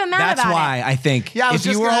 I'm not even mad That's about why it. I think Yeah, I was if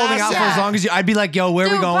you just were gonna holding ask out for as that. long as you, I'd be like, yo, where are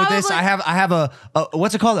we Dude, going with this? probably- I have a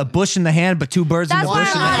what's it called? A bush in the hand, but 2 birds in That's the why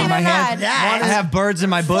bush I'm not in my even hand. mad. I have birds in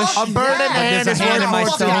my bush. A bird in the But hand there's is a hand worth in my more.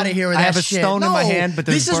 stone. Out of here with I that have a shit. stone in my No. hand, but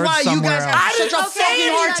there's this is birds why you somewhere guys else. have such a Okay,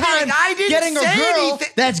 fucking hard anything. time I didn't getting a say girl anything.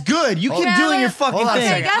 that's good. You keep Yeah, doing your let's- fucking Hold on a thing.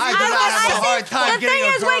 second. Guys, I do not have a hard time the getting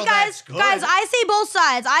thing a is, girl wait, guys, that's good. guys, I see both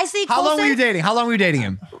sides. I see How long were you Coulson, dating? How long were you dating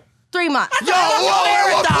him? 3 months. Yo,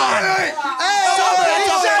 marathon. He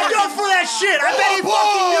signed up for that shit. I bet he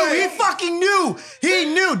fucking knew. He fucking knew. He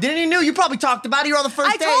knew. Didn't he knew? You probably talked about it. You were on the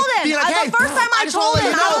first I day. told him. Being like, hey, The first time I just wanna told let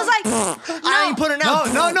him, you I know, was like, I ain't putting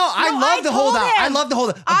out. No. I No, love I the holdout. told him. I love the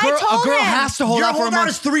holdout. I A told girl him. has to hold Your out for a holdout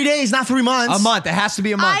is month. 3 days, not 3 months. A month. It has to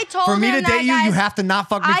be a month. I told For me him to that, date you, you guys. have to not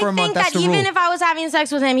fuck me for a month. I That's think the that rule. even if I was having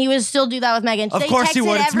sex with him, he would still do that with Megan. Of They course he texted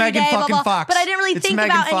would. It's every Megan day, blah, fucking blah, blah. Fox. But I didn't really It's think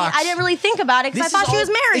Megan about any. Fox. I didn't really think about it because I thought she was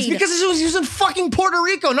married. It's because he was in fucking Puerto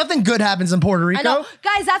Rico. Nothing good happens in Puerto Rico. I know,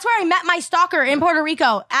 guys. That's where I met my stalker in Puerto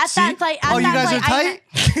Rico. At that place. Oh, you guys are tight?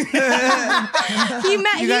 He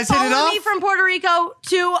met. You guys hit it followed me off? from Puerto Rico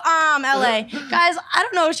to LA. Guys, I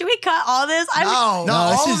don't know. Should we cut all this? No. No,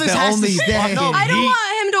 this all is of this the has to only stay. fucking I don't heat.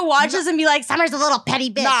 want him to watch this and be like, Summer's a little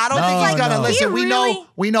petty bitch. Nah, I don't think he's gonna no. listen. He We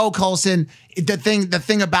really- know, Coulson. The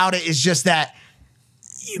thing about it is just that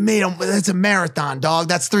you made him. It's a marathon, dog.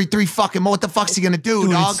 That's three fucking. What the fuck's he gonna do,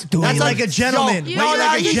 Dude, dog? it's- dude, That's you're like a gentleman. You Wait, know, you're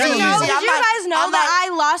like a did you gentleman. know, Easy. did I'm you not- guys know I'm that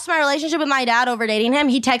I lost my relationship with my dad over dating him?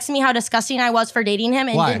 He texted me how disgusting I was for dating him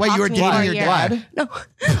and Why? didn't Wait, talk you were to me for a dating your year. dad? No,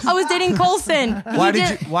 I was dating Coulson. Why did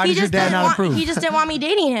your just dad didn't not want- approve? He just didn't want me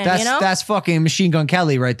dating him. That's you know? that's fucking Machine Gun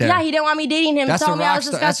Kelly right there. Yeah, he didn't want me dating him. That's He told a me I rock was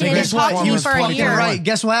star. That's disgusting a and great didn't talk point. to He me was for a fucking year. Right.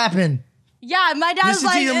 Guess what happened? Yeah, my dad was Listen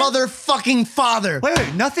like, to your mother fucking father.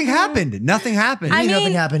 Wait, nothing happened. Nothing happened. I mean-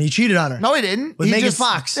 Nothing happened. He cheated on her. No, he didn't. With He Megan just-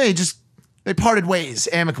 Fox. Yeah, they parted ways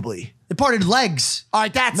amicably. They parted legs. All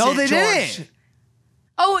right, that's No, it, they George. didn't.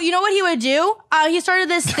 Oh, you know what he would do? He started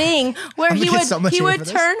this thing where I'm he gonna get so much he hate would for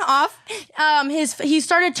this. turn off he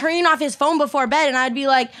started turning off his phone before bed, and I'd be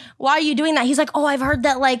like, "Why are you doing that?" He's like, "Oh, I've heard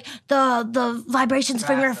that like the vibrations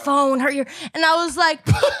from your phone hurt your," and I was like,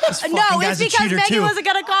 "No, fucking it's guy's a because cheater, Megan too. wasn't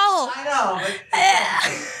gonna call." I know.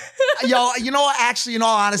 Yo, you know what? Actually, in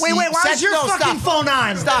all honesty, Wait, why is your fucking phone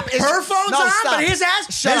on? Stop. Her phone's No, on, stop. but his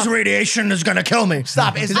ass? Shut His up. radiation is gonna kill me.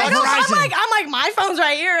 Stop. It's I not know. Verizon. I'm like, my phone's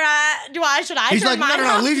right here. Should I? He's turn like, no, mine no, no,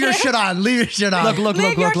 off? leave your shit on. Leave your shit on. Look.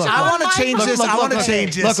 Leave your shit I on want my to change phone. this. I want to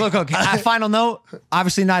change this. Look. Final note.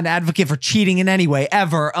 Obviously, not an advocate for cheating in any way,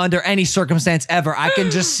 ever, under any circumstance, ever. I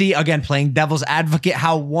can just see, again, playing devil's advocate,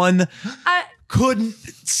 how one could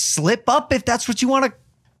slip up, if that's what you want to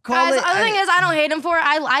call Guys, it. the other thing is, I don't hate him for it.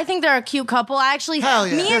 I think they're a cute couple. I actually, Hell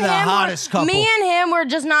yeah. me They're and the him, hottest couple. me and him were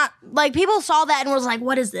just not like people saw that and was like,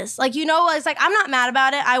 "What is this?" Like, you know, it's like I'm not mad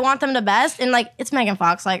about it. I want them the best, and like it's Megan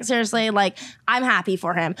Fox. Like seriously, like I'm happy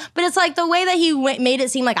for him. But it's like the way that he made it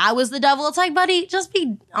seem like I was the devil. It's like, buddy, just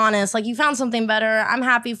be honest. Like you found something better. I'm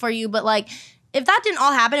happy for you, but like if that didn't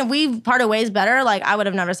all happen, if we parted ways better, like I would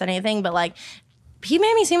have never said anything. But like. He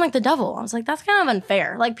made me seem like the devil. I was like, that's kind of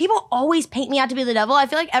unfair. Like, people always paint me out to be the devil. I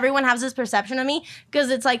feel like everyone has this perception of me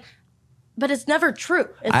because it's like, but it's never true.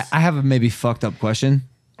 It's, I have a maybe fucked up question.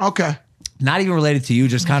 Okay. Not even related to you,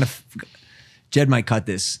 just kind of. Jed might cut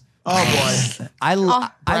this. Oh boy. I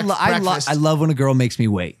breakfast. love when a girl makes me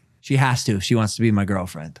wait. She has to if she wants to be my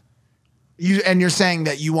girlfriend. You're saying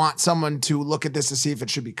that you want someone to look at this to see if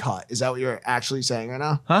it should be cut. Is that what you're actually saying right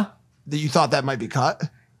now? Huh? That you thought that might be cut?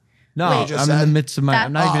 No, Wait, I'm just in the said- midst of my.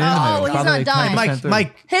 I'm not even in the Oh, middle. he's Probably not done. 20% Mike, through.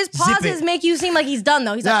 Mike. his zip pauses it. make you seem like he's done,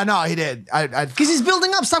 though. He's Yeah, like, no, he did. Because he's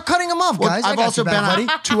building up. Stop cutting him off, guys. I I've got also you been back, on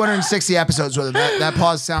buddy. 260 episodes with him. That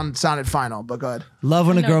pause sounded final, but go ahead. Love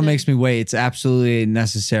when a know girl that- makes me wait. It's absolutely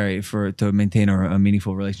necessary to maintain a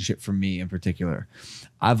meaningful relationship for me in particular.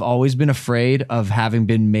 I've always been afraid of having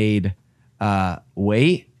been made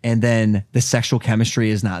wait, and then the sexual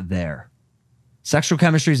chemistry is not there. Sexual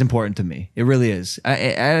chemistry is important to me. It really is.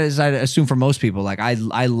 As I assume for most people, like I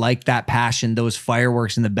like that passion, those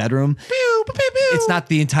fireworks in the bedroom. Pew, pew, pew, pew. It's not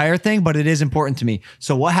the entire thing, but it is important to me.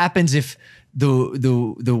 So what happens if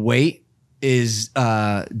the wait is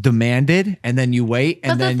demanded, and then you wait,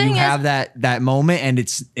 and But the then thing you is- have that moment, and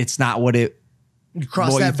it's not what it. You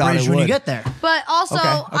cross What you that thought bridge it when you would. get there. but also,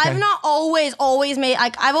 Okay. I've not always made,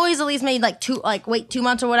 like, I've always at least made, like, wait 2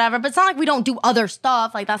 months or whatever. But it's not like we don't do other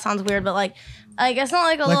stuff. Like, that sounds weird, but, like it's not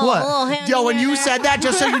like a little, what? little hand Yo, when here you and there. said that,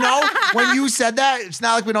 just so you know, when you said that, it's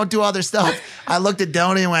not like we don't do other stuff. I looked at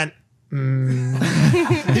Donnie and went,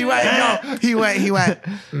 He went. No, he went. He went.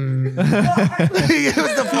 It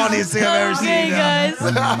was the funniest thing I've ever seen. Okay,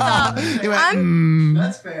 guys. He went.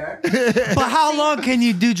 That's fair. But how long can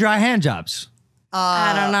you do dry hand jobs?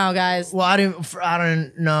 I don't know, guys. Well, I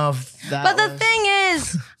don't know if that. But the was- thing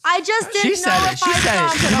is, I just didn't She know said it. if She I said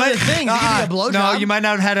saw it. him. You might thing. You can do a blowjob. No, you might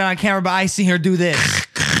not have had it on camera, but I seen her do this.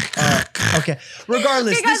 Okay.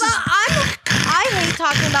 Regardless, Okay, guys, this is I hate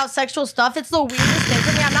talking about sexual stuff. It's the weirdest thing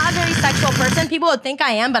for me. I'm not a very sexual person. People would think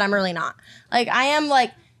I am, but I'm really not. Like, I am,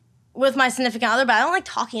 like, with my significant other, but I don't like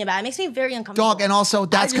talking about it. It makes me very uncomfortable. Dog, and also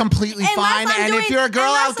that's completely Unless fine. I'm And if doing- you're a girl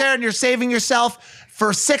unless out there and you're saving yourself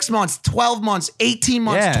for 6 months, 12 months, 18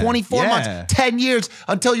 months, Yeah, 24 yeah. months, 10 years,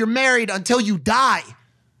 until you're married, until you die.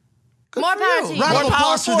 Good More for power you. to you. Round of More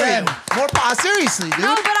applause power for for them. them. More power. Seriously, dude.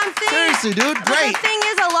 No, but I'm saying. Seriously, dude. But Great. the thing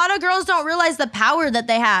is, a lot of girls don't realize the power that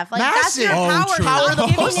they have. Like, that's Massive. your Oh, power. true. Power Stop of the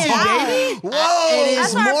giving pussy, it out. baby. it Whoa. is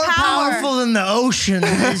That's our more power. powerful than the ocean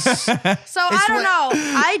is. So I don't know.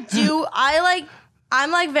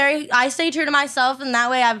 I stay true to myself, and that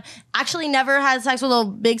way I've actually never had sex with a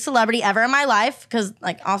big celebrity ever in my life, because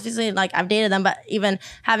like obviously like I've dated them, but even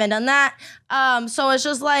haven't done that. So it's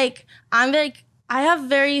just like I have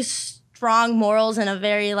very strong morals and a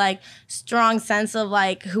very like strong sense of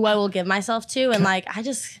like who I will give myself to, and like I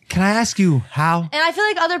just. Can I ask you how? And I feel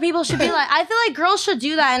like other people should be like, I feel like girls should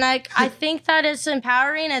do that. And I think that it's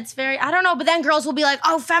empowering. It's very, I don't know. But then girls will be like,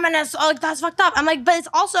 oh, feminists, oh, like, that's fucked up. I'm like, but it's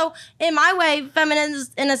also, in my way,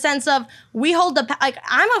 feminist in a sense of we hold the, like,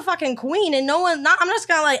 I'm a fucking queen and I'm just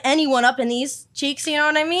gonna like anyone up in these cheeks. You know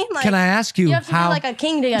what I mean? Like, Can I ask you you have to how? be like a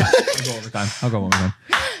king to get. I'll go one more time.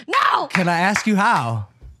 No! Can I ask you how?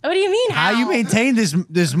 What do you mean? How you maintain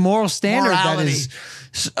this moral standard Morality.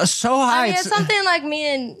 that is so high? I mean, it's something like me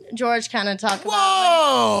and George kind of talk about.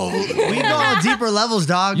 Whoa. We go on deeper levels,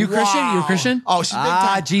 dog. You Christian? Wow. You a Christian? Oh, she's big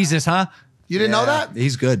Ah, time. Jesus, huh? You didn't know that?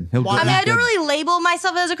 He's good. He'll Why do I mean, he's I don't good. really label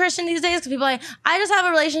myself as a Christian these days because people are like, I just have a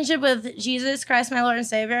relationship with Jesus Christ, my Lord and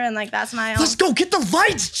Savior, and like that's my own. Let's go get the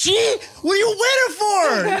lights, G. What are you waiting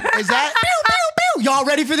for? Is that? Pew, pew, pew. Y'all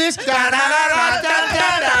ready for this?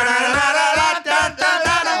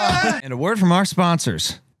 And a word from our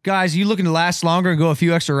sponsors. Guys, you looking to last longer and go a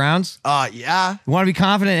few extra rounds? Yeah. You want to be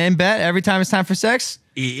confident and bet every time it's time for sex?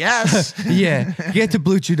 Yes. Yeah, get to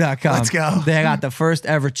BlueChew.com. Let's go. They got the first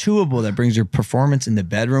ever chewable that brings your performance in the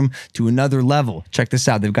bedroom to another level. Check this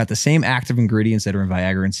out. They've got the same active ingredients that are in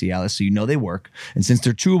Viagra and Cialis, so you know they work. And since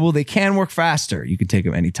they're chewable, they can work faster. You can take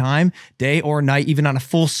them anytime, day or night, even on a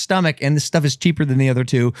full stomach. And this stuff is cheaper than the other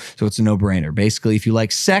two, so it's a no-brainer. Basically, if you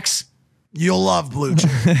like sex, You'll love Blue Chew.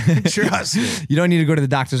 Trust me. you don't need to go to the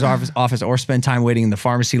doctor's office or spend time waiting in the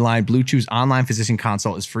pharmacy line. Blue Chew's online physician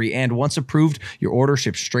consult is free, and once approved, your order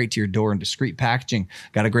ships straight to your door in discreet packaging.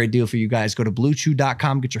 Got a great deal for you guys. Go to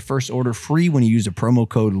BlueChew.com. Get your first order free when you use the promo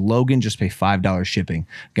code Logan. Just pay $5 shipping.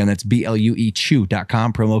 Again, that's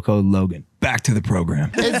BLUEChew.com, promo code Logan. Back to the program.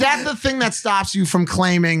 Is that the thing that stops you from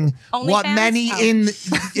claiming what OnlyFans? many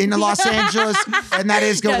in Los Angeles, and that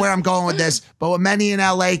is where I'm going with this, but what many in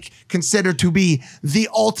LA consider to be the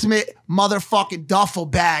ultimate motherfucking duffel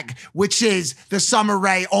bag, which is the Sommer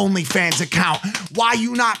Ray OnlyFans account? Why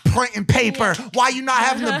you not printing paper? Why you not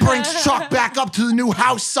having the Brinks truck back up to the new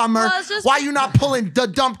house, Summer? Well, it's just- Why you not pulling the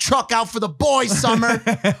dump truck out for the boys, Summer?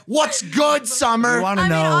 What's good, Summer? You want to I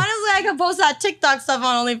mean, know? honestly, I could post that TikTok stuff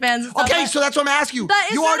on OnlyFans and stuff. Okay, but- so that's what I'm asking you. But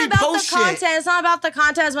it's You not already about post the content. shit. It's not about the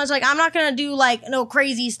content as much. Like, I'm not gonna do like no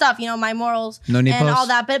crazy stuff, you know, my morals No need and posts? all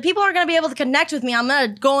that. But people are gonna be able to connect with me. I'm gonna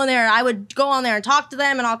go in there. I would go on there and talk to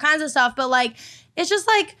them and all kinds of stuff. But like, it's just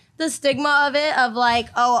like the stigma of it, of like,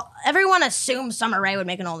 oh, everyone assumes Summer Rae would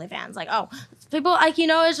make an OnlyFans. Like, oh, people like, you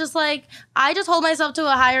know, it's just like I just hold myself to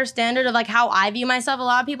a higher standard of like how I view myself. A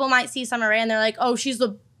lot of people might see Summer Rae and they're like, oh, she's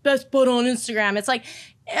the best butt on Instagram. It's like,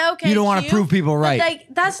 okay, You don't wanna cute, prove people but, right. like,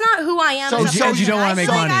 that's not who I am. So- as a so you person. don't wanna I make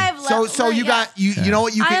feel like money. I have So you yeah. got you know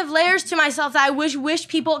what you I can have layers to myself that I wish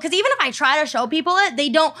people, because even if I try to show people it, they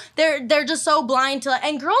don't. They're just so blind to.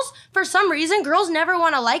 And girls, for some reason, girls never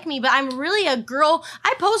want to like me. But I'm really a girl.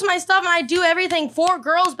 I post my stuff and I do everything for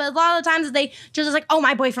girls. But a lot of the times they just like, oh,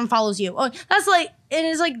 my boyfriend follows you. Oh, that's like, it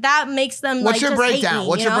is like that makes them. What's like, your just hate breakdown? me,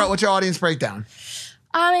 What's you know? what's your audience breakdown?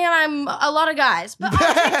 I mean, I'm a lot of guys, but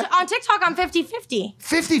on TikTok I'm 50-50.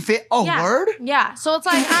 50-50. Oh, Yeah. word? Yeah. So it's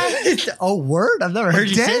like Oh, word? I've never heard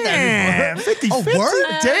you say that before. 50-50. Oh,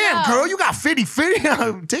 word? Damn, know. girl, you got 50-50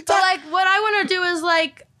 on TikTok? But like what I want to do is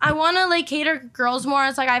like I want to like cater girls more.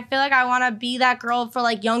 It's like I feel like I want to be that girl for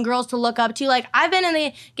like young girls to look up to. Like I've been in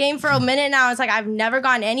the game for a minute now. It's like I've never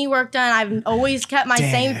gotten any work done. I've always kept my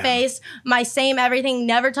same face, my same everything.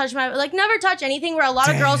 Never touch never touch anything. Where a lot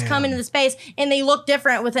of girls come into the space and they look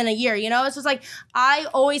different within a year. You know, it's just like I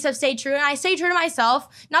always have stayed true, and I stay true to myself.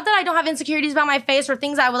 Not that I don't have insecurities about my face or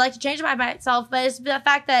things I would like to change about myself, but it's the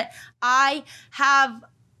fact that I have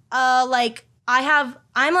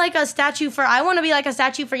I'm like a statue for, I want to be like a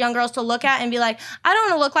statue for young girls to look at and be like, I don't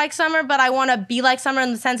want to look like Sommer, but I want to be like Sommer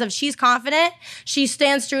in the sense of she's confident. She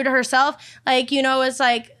stands true to herself. Like, you know, it's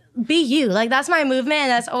like, be you. Like, that's my movement.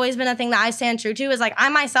 And that's always been a thing that I stand true to is like,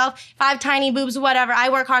 I'm myself. If I have tiny boobs, whatever, I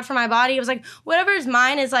work hard for my body. It was like, whatever is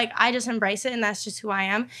mine is like, I just embrace it. And that's just who I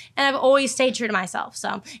am. And I've always stayed true to myself.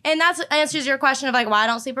 So, and that answers your question of like, why I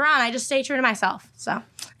don't sleep around. I just stay true to myself. So,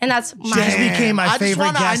 and that's my Just became my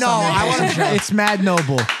favorite guest. It's mad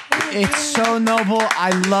noble. It's so noble. I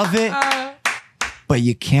love it. But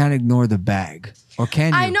you can't ignore the bag. Or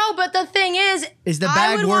can you? I know, but the thing is the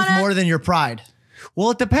bag worth more than your pride?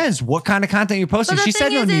 Well, it depends. What kind of content you're posting? She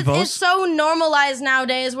said no Nevos. It's so normalized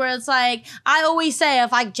nowadays where it's like, I always say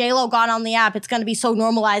if like J-Lo got on the app, it's going to be so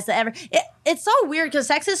normalized that it's so weird because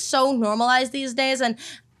sex is so normalized these days. And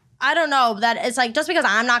I don't know that it's like, just because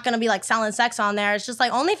I'm not going to be like selling sex on there, it's just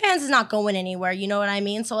like OnlyFans is not going anywhere. You know what I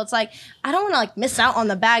mean? So it's like, I don't want to like miss out on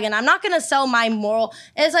the bag, and I'm not going to sell my moral.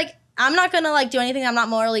 It's like, I'm not going to like do anything I'm not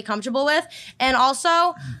morally comfortable with. And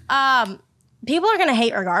also, people are going to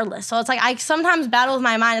hate regardless. So it's like, I sometimes battle with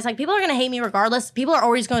my mind. It's like, people are going to hate me regardless. People are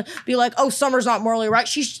always going to be like, oh, Sommer's not morally right.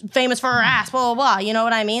 She's famous for her ass, blah, blah, blah. You know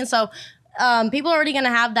what I mean? So people are already going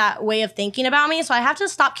to have that way of thinking about me. So I have to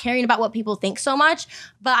stop caring about what people think so much.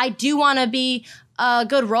 But I do want to be a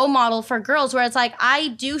good role model for girls where it's like, I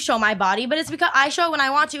do show my body, but it's because I show it when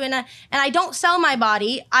I want to. And I don't sell my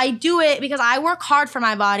body. I do it because I work hard for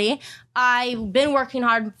my body. I've been working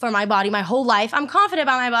hard for my body my whole life. I'm confident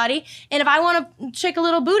about my body. And if I want to shake a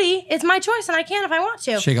little booty, it's my choice and I can if I want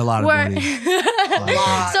to. Shake a lot of booty.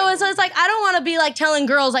 So it's like, I don't want to be like telling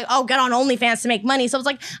girls like, oh, get on OnlyFans to make money. So it's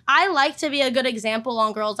like, I like to be a good example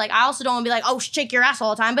on girls. Like, I also don't want to be like, oh, shake your ass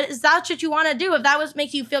all the time. But is that what you want to do? If that was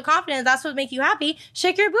make you feel confident, if that's what make you happy,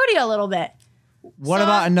 shake your booty a little bit. What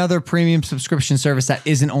about another premium subscription service that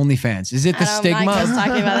isn't OnlyFans? Is it the stigma? I was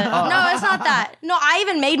talking about it. No, it's not that. No, I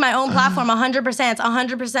even made my own platform 100%. It's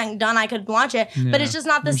 100% done. I could launch it, but it's just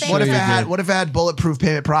not the same. What if it had bulletproof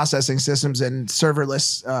payment processing systems and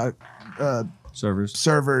serverless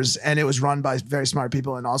servers, and it was run by very smart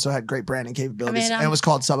people and also had great branding capabilities? And it was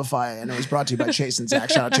called Subify, and it was brought to you by Chase and Zach.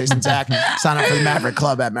 Shout out Chase and Zach. Sign up for the Maverick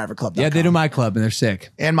Club at maverickclub.com. Yeah, they do my club and they're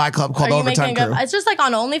sick. And my club called Overtime Crew. It's just like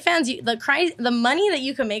on OnlyFans, the money that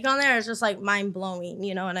you can make on there is just like mind blowing.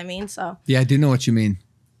 You know what I mean? So yeah, I do know what you mean.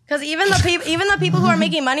 Because even the people who are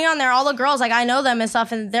making money on there, all the girls, like I know them and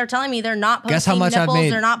stuff, and they're telling me they're not posting Guess how much nipples, I've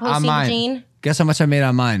made they're not posting vagine. Guess how much I made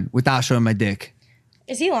on mine without showing my dick.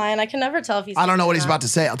 Is he lying? I can never tell if he's. I don't know what he's about to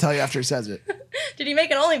say. I'll tell you after he says it. Did he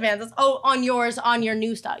make an OnlyFans? On yours, on your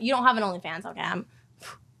new stuff. You don't have an OnlyFans, okay?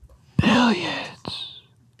 Billions.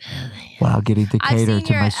 While getting to cater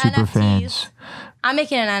to my super fans. I'm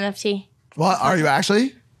making an NFT. What are you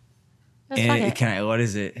actually? What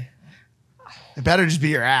is it? It better just be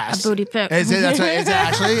your ass. A booty pic. Is it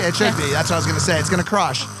actually? It should be. That's what I was gonna say. It's gonna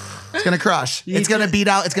crush. It's gonna crush. It's gonna beat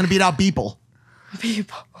out. It's gonna beat out people.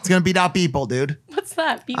 It's gonna beat out people, dude. What's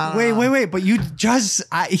that? People? Wait. But you just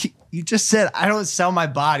said I don't sell my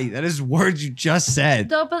body. That is words you just said.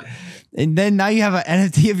 No, but and then now you have an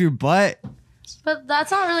NFT of your butt. But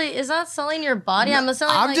that's not really. Is that selling your body? I'm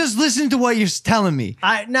just listening to what you're telling me.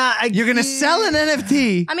 You're gonna sell an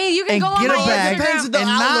NFT. I mean, you can go on my Instagram. Depends on the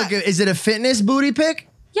outlook. Is it a fitness booty pic?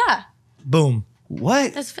 Yeah. Boom.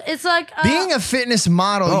 What? It's like being a fitness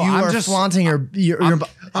model. You are just flaunting your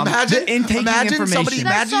Imagine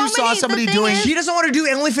you saw somebody doing. She doesn't want to do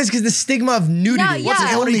OnlyFans because the stigma of nudity. What's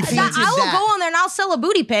OnlyFans? I will go on there and I'll sell a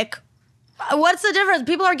booty pic. What's the difference?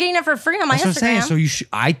 People are getting it for free on my Instagram. That's what I'm saying. So you should.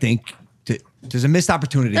 I think there's a missed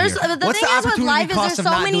opportunity here. The thing is with life is there's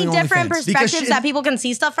so many different perspectives that people can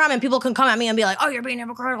see stuff from, and people can come at me and be like, oh, you're being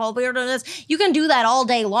hypocritical, but you're doing this. You can do that all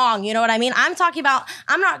day long. You know what I mean? I'm talking about,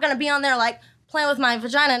 I'm not going to be on there like playing with my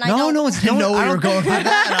vagina. And I didn't know we were going for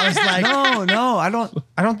that. And I was like, no,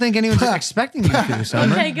 I don't think anyone's expecting you to,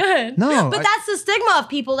 Sommer. Okay, good. No. But that's the stigma of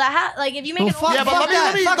people that have, like, if you make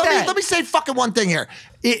let me say fucking one thing here.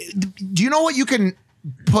 Do you know what you can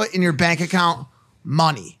put in your bank account?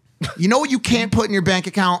 Money. You know what you can't put in your bank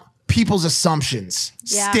account? people's assumptions,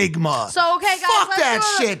 stigma. So, okay, guys, fuck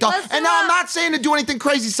that shit, dog. And now I'm not saying to do anything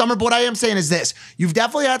crazy, Summer, but what I am saying is this. You've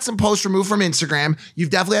definitely had some posts removed from Instagram. You've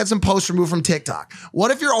definitely had some posts removed from TikTok. What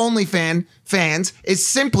if your OnlyFans is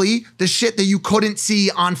simply the shit that you couldn't see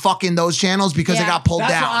on fucking those channels because it got pulled down?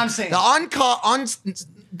 That's what I'm saying. The uncut,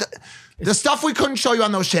 the stuff we couldn't show you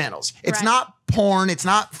on those channels. It's not porn. It's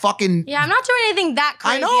not fucking. Yeah, I'm not doing anything that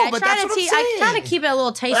crazy. I know, but that's what I'm saying. I try to keep it a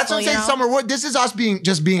little tasteful. That's what I'm saying, Summer. This is us being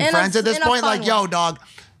friends at this point. Like, yo, dog,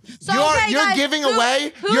 so, you're giving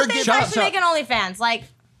away. Who thinks I should make an OnlyFans? Like,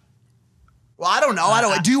 well, I don't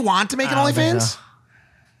know. Do you want to make an OnlyFans?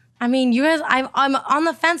 I mean, you guys, I'm on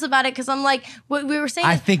the fence about it because I'm like, what we were saying.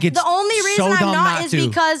 I think it's the only reason so I'm dumb not not is to.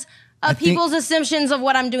 because of people's assumptions of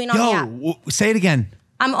what I'm doing on the app. Say it again.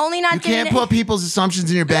 I'm only not. You can't put people's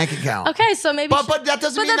assumptions in your bank account. Okay, so maybe. But that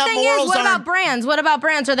doesn't mean that morals But the thing is, what aren't. about brands? What about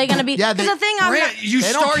brands? Are they going to be? Yeah, because the thing I'm not, You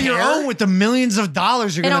They don't start your care. own with the millions of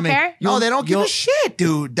dollars you're They gonna don't make. care? No, they don't give a shit,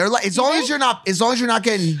 dude. They're like, as long as you're not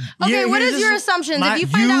getting. Okay, what here's is your this- assumptions? If you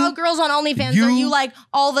find out a girl's on OnlyFans, are you like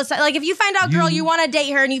all of a sudden, like if you find out, girl, you want to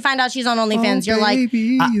date her, and you find out she's on OnlyFans, you're like,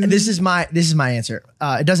 This is my answer.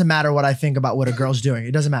 It doesn't matter what I think about what a girl's doing.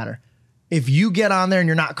 It doesn't matter. If you get on there and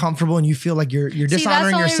you're not comfortable and you feel like you're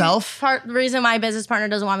dishonoring yourself. The reason my business partner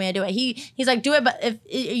doesn't want me to do it. He's like, do it, but if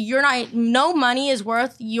you're not, no money is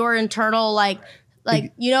worth your internal it's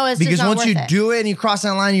Because just not once worth you it. do it and you cross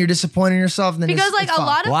that line and you're disappointing yourself, then Because it's a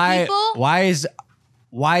lot of people.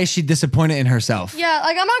 Why is she disappointed in herself? Yeah,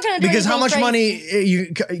 like I'm not gonna do because how much anything money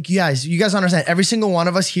you guys understand? Every single one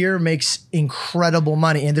of us here makes incredible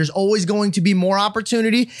money, and there's always going to be more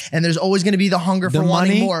opportunity, and there's always going to be the hunger for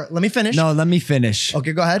wanting more. Let me finish. No, let me finish.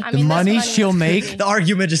 Okay, go ahead. I The mean, money that's she'll funny. make. The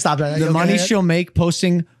argument just stopped. The money she'll make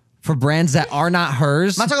posting for brands that are not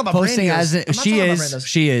hers. I'm not talking about posting brand deals. as I'm not she talking about brand is. deals.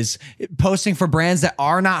 She is posting for brands that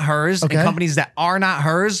are not hers Okay. and companies that are not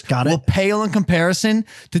hers. Got it. Will pale in comparison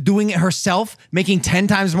to doing it herself, making 10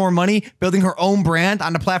 times more money, building her own brand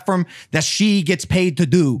on the platform that she gets paid to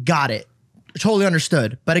do. Got it. Totally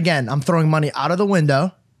understood. But again, I'm throwing money out of the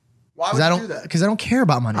window Why would you do that? because I don't care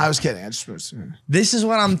about money. I was kidding. I just. This is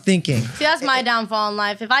what I'm thinking. See, that's my downfall in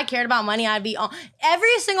life. If I cared about money, I'd be on.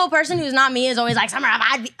 Every single person who's not me is always like, Summer,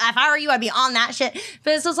 if I were you, I'd be on that shit.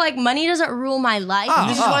 But it's just like money doesn't rule my life.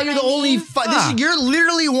 This is why you're the only. You're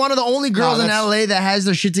literally one of the only girls in that's- LA that has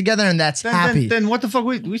their shit together and that's happy. Then what the fuck?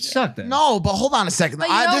 We suck then. No, but hold on a second. But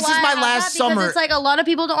you know This why is my I have last that? Because summer. it's like a lot of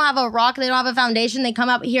people don't have a rock. They don't have a foundation. They come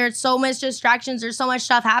up here. It's so much distractions. There's so much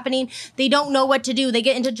stuff happening. They don't know what to do. They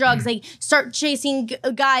get into drugs. They start chasing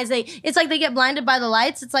guys. It's like they get blinded by the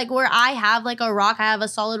lights. It's like where I have like a rock. I have a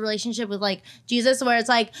solid relationship with like Jesus, where it's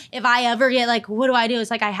like if I ever get like, what do I do?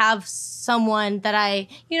 It's like I have someone that I,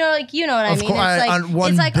 you know what I mean? course,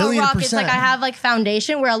 It's like a 1,000,000,000%. rock. It's like I have like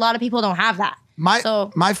foundation where a lot of people don't have that.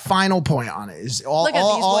 My final point on it is all. Look at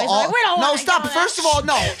these boys, like, we don't no, wanna stop. go First of all,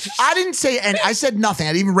 no, I didn't say, and I said nothing.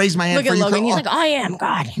 I didn't even raise my hand Look for at you. Logan. He's like, I am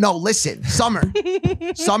God. No, listen, Summer,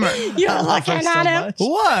 You're looking at him.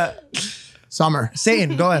 What? Summer,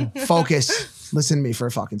 Satan, go ahead. focus. Listen to me for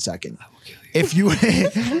a fucking second. If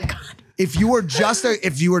you were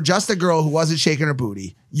just a girl who wasn't shaking her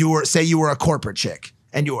booty, you were a corporate chick.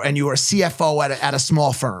 And you were a CFO at a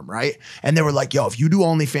small firm, right? And they were like, yo, if you do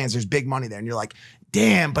OnlyFans, there's big money there. And you're like,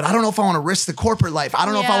 damn, but I don't know if I want to risk the corporate life. I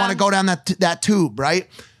don't know if I want to go down that tube, right?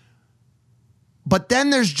 But then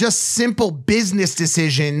there's just simple business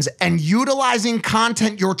decisions and utilizing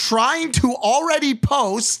content you're trying to already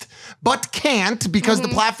post, but can't because the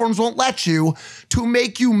platforms won't let you, to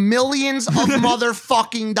make you millions of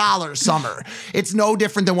motherfucking dollars, Summer. It's no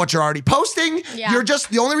different than what you're already posting. Yeah. You're just,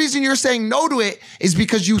 the only reason you're saying no to it is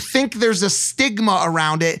because you think there's a stigma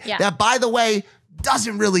around it that, by the way,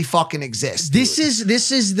 doesn't really fucking exist. This is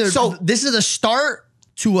the start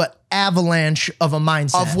to an avalanche of a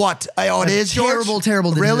mindset. Of what? Oh, it is, George?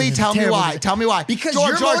 Terrible. Really? decisions. Tell me Terrible why. decisions. Tell me why. Because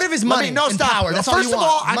George, your motive is money. No, and stop. power. That's all First you of want.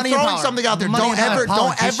 all, I'm Money and throwing power. something out there. Money Don't and ever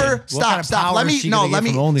power.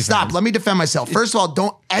 stop. Let me defend myself. First of all,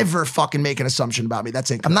 don't ever fucking make an assumption about me. That's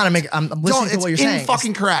incorrect. I'm listening to what you're saying. It's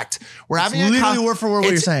fucking correct. We're having literally word for word what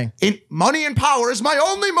you're saying. Money and power is my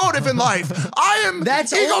only motive in life. I am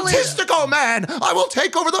egotistical, man. I will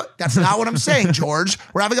take over the. That's not what I'm saying, George.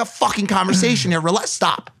 We're having a fucking conversation here.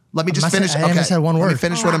 Stop. Let me just finish. I haven't said one word. Let me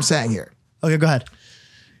finish what I'm saying here. Okay, go ahead.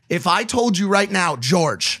 If I told you right now,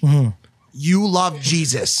 George, you love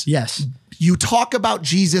Jesus. Yes. You talk about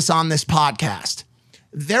Jesus on this podcast.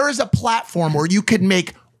 There is a platform where you could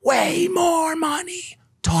make way more money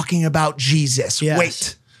talking about Jesus. Yes.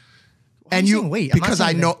 Wait. And you wait. Because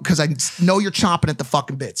I know you're chomping at the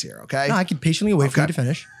fucking bits here, okay? No, I can patiently wait for you to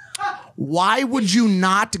finish. Why would you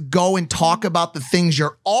not go and talk about the things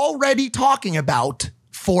you're already talking about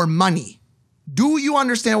for money? Do you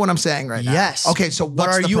understand what I'm saying right now? Yes. Okay, so but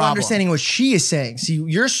what's are the you problem? understanding what she is saying? See,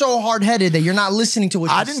 you're so hard-headed that you're not listening to what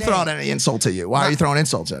she's I didn't saying. throw out any insult to you. Why are you throwing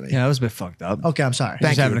insults at me? Yeah, that was a bit fucked up. Okay, I'm sorry.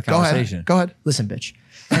 Just having a conversation. Go ahead. Listen, bitch.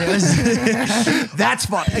 And it was That's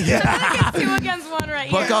fun. Yeah. 2 against 1 right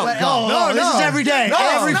But here. go. no, this is every day.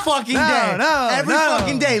 Every fucking day. Every no,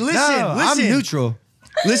 fucking day. Listen, no, listen. I'm neutral.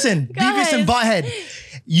 Listen, Beavis and Butthead.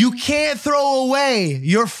 You can't throw away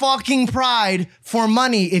your fucking pride for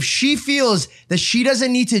money. If she feels that she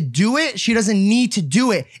doesn't need to do it, she doesn't need to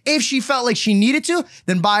do it. If she felt like she needed to,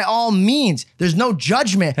 then by all means, there's no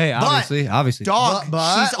judgment. Hey, But- obviously. Dog,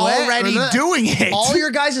 But- she's already doing it. All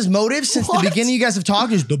your guys' motives since the beginning you guys have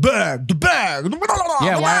talked is the bag.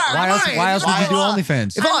 Yeah, why else would you do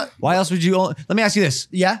OnlyFans? Why else would you? Let me ask you this.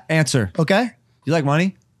 Yeah. Answer. Okay. You like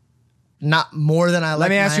money? Not more than I like. Let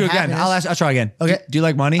me ask my you again. happiness. I'll try again. Okay. Do you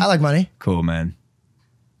like money? I like money. Cool, man.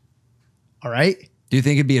 All right. Do you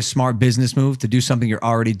think it'd be a smart business move to do something you're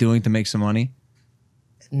already doing to make some money?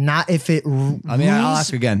 Not if it. I'll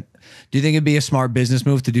ask again. Do you think it'd be a smart business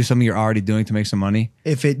move to do something you're already doing to make some money?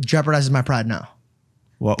 If it jeopardizes my pride, no.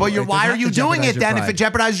 Well, But why are you doing it then if it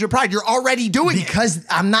jeopardizes your pride? You're already doing it. Because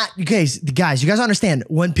I'm not, guys, you guys understand.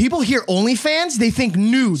 When people hear OnlyFans, they think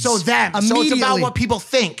nudes. So them. So it's about Immediately. what people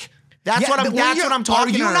think. That's what I'm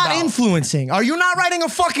talking Are you about. not influencing? Are you not writing a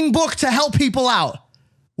fucking book to help people out?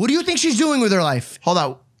 What do you think she's doing with her life? Hold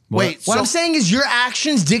on. Wait. What I'm saying is your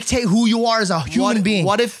actions dictate who you are as a human being.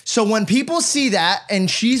 What if? So when people see that and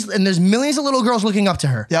there's millions of little girls looking up to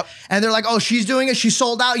her. Yep. And they're like, oh, she's doing it. She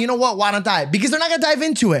sold out. You know what? Why don't I? Because they're not going to dive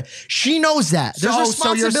into it. She knows that. There's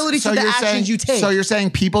responsibility to the actions you take. So you're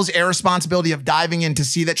saying people's irresponsibility of diving in to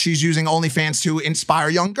see that she's using OnlyFans to inspire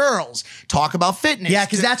young girls, talk about fitness. Yeah,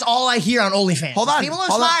 because that's all I hear on OnlyFans. Hold on. People are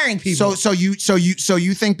inspiring people. So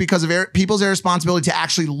you think because of people's irresponsibility to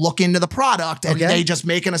actually look into the product and they just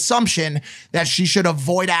make an assumption that she should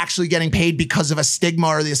avoid actually getting paid because of a stigma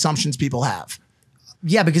or the assumptions people have.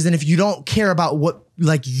 Yeah, because then if you don't care about what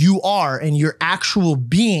like you are and your actual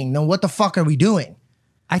being, then what the fuck are we doing?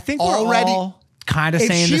 I think we're all kind of If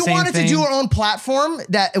saying the she same wanted thing. to do her own platform,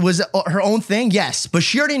 that it was her own thing, yes. But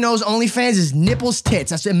she already knows OnlyFans is nipples, tits.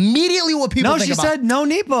 That's immediately what people think about. No, she said no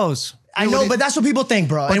Nepos. I know, but that's what people think,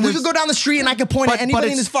 bro. And we there's- could go down the street and I could point at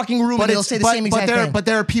anybody in this fucking room and they'll say the same exact thing. But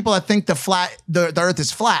there are people that think the earth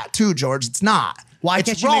is flat too, George. It's not. Why It's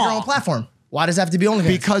can't she make her wrong. own platform? Why does it have to be OnlyFans?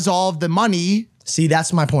 Because all of the money. See,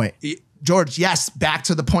 that's my point. George, yes, back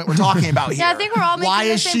to the point we're talking about here. Yeah, I think we're all making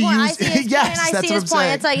the same point. I see his point and I see his point.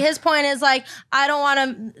 It's like his point is like, I don't want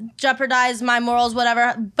to jeopardize my morals,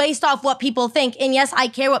 whatever, based off what people think. And yes, I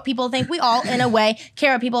care what people think. We all, in a way,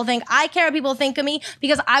 care what people think. I care what people think of me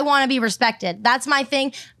because I want to be respected. That's my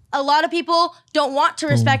thing. A lot of people don't want to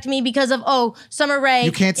respect me because of, oh, Summer Rae.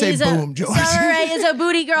 You can't say boom, George. Summer Rae is a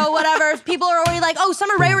booty girl, whatever. People are already like, oh,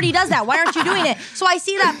 Summer Rae already does that. Why aren't you doing it? So I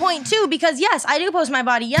see that point too, because yes, I do post my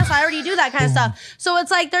body. Yes, I already do that kind of stuff. So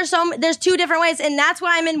it's like there's two different ways, and that's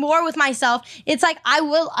why I'm in war with myself. It's like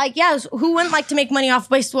yes, who wouldn't like to make money off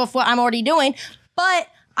based off what I'm already doing? But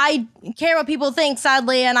I care what people think,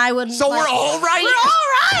 sadly, and I wouldn't. So we're all right. We're all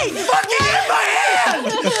right. Fucking hit my hand.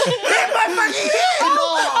 Hit my fucking hand.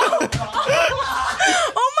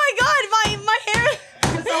 Oh my god, my hair.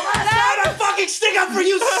 Not a fucking stick up for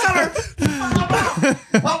you, Summer.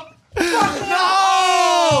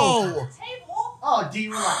 No. Oh, D,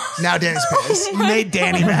 relax. Now Danny's pissed. You made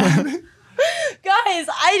Danny mad. Guys,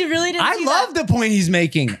 I really didn't. I see love that. the point he's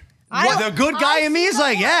making. The good guy in me is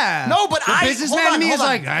like, yeah. No, but the businessman in me is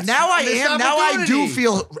like, now that's I missed am. Now I do opportunity.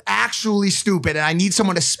 feel actually stupid, and I need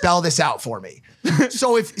someone to spell this out for me.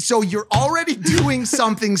 So you're already doing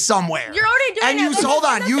something somewhere. You're already doing and it. you but hold the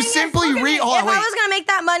on. You thing is, simply look at me. read. Hold on, If I wait. was gonna make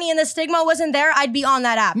that money and the stigma wasn't there, I'd be on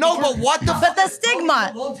that app. No, because- but what the? But the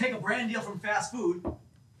stigma. Won't take a brand deal from fast food.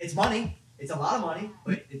 It's money. It's a lot of money,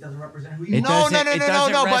 but it doesn't represent who you It are. No, doesn't- no, it no,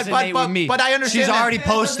 doesn't no, resonate with me. but I understand She's that. already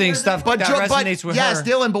posting stuff that resonates with yes, her.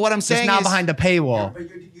 Dylan. But what I'm Just saying not is, behind the paywall. But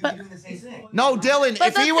you're doing the same thing. no, Dylan. But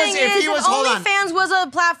If the he was, thing if is, he was, hold on. OnlyFans was a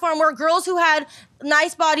platform where girls who had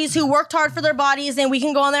nice bodies, who worked hard for their bodies, and we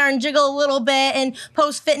can go on there and jiggle a little bit and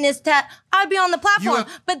post fitness I'd be on the platform.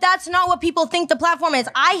 But that's not what people think the platform is.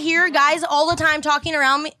 I hear guys all the time talking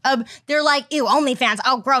around me. They're like, ew, OnlyFans.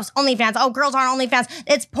 Oh, gross. OnlyFans. Oh, girls aren't OnlyFans.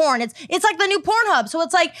 It's porn. It's like the new Pornhub. So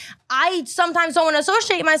it's like, I sometimes don't want to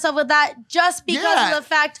associate myself with that just because of the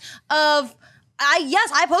fact of,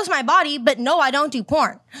 I post my body, but no, I don't do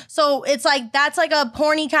porn. So it's like, that's like a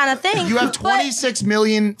porny kind of thing. You have But- 26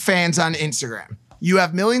 million fans on Instagram. You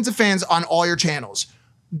have millions of fans on all your channels.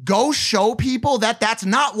 go show people that that's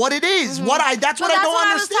not what it is. That's what I don't understand.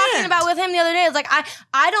 I was talking about with him the other day. It's like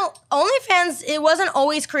I don't OnlyFans. It wasn't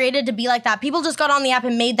always created to be like that. People just got on the app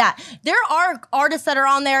and made that. There are artists that are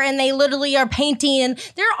on there and they literally are painting, and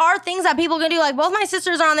there are things that people can do. Like both my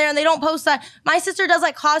sisters are on there and they don't post that. My sister does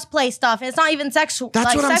like cosplay stuff. And it's not even sexual. That's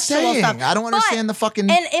like, what I'm sexual saying. Stuff. I don't understand the fucking.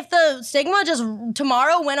 And if the stigma just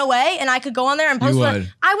tomorrow went away and I could go on there and post it,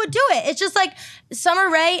 I would do it. It's just like Summer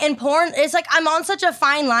Rae and porn. It's like I'm on such a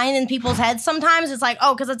fine line in people's heads sometimes. It's like,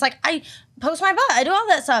 oh, because it's like I post my butt. I do all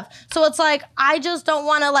that stuff. So it's like, I just don't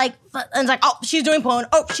want to like, and it's like, oh, she's doing porn.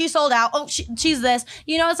 Oh, she sold out. Oh, she's this.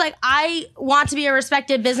 You know, it's like, I want to be a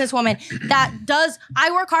respected businesswoman that does,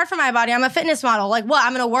 I work hard for my body. I'm a fitness model. Like what?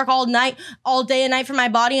 I'm going to work all day and night for my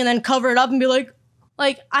body and then cover it up and be like,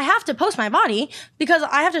 I have to post my body because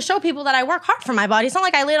I have to show people that I work hard for my body. It's not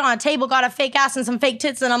like I laid on a table, got a fake ass and some fake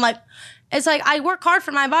tits, and I'm like, it's like I work hard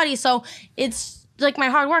for my body, so it's like my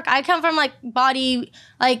hard work. I come from like body,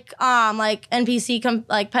 like NPC,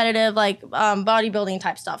 competitive, bodybuilding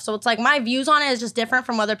type stuff. So it's like my views on it is just different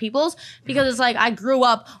from other people's because it's like I grew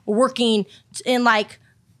up working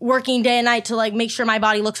day and night to like make sure my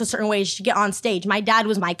body looks a certain way to get on stage. My dad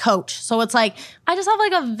was my coach. So it's like, I just have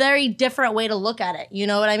like a very different way to look at it. You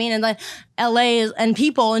know what I mean? And like LA and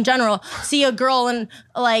people in general see a girl in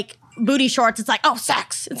like booty shorts. It's like, oh,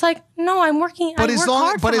 sex. It's like, no, I'm working. But as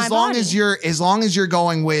long as you're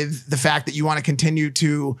going with the fact that you want to continue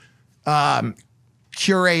to,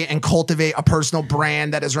 curate and cultivate a personal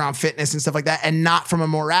brand that is around fitness and stuff like that, and not from a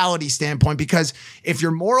morality standpoint, because if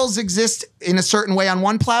your morals exist in a certain way on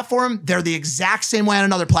one platform, they're the exact same way on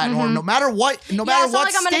another platform. No matter what, like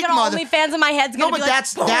I'm gonna get on OnlyFans and my head's gonna be like,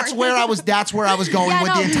 that's where I was going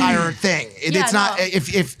with the entire thing. It's not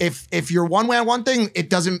if you're one way on one thing, it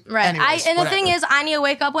doesn't. Right. Anyways, the thing is, I need to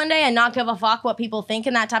wake up one day and not give a fuck what people think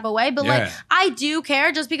in that type of way. But like, I do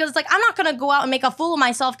care just because it's like I'm not gonna go out and make a fool of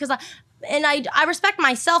myself because I respect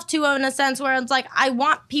myself too in a sense where it's like I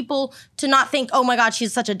want people to not think, oh my God,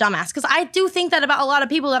 she's such a dumbass. Because I do think that about a lot of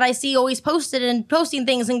people that I see always posted and posting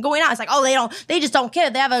things and going out. It's like, oh, they just don't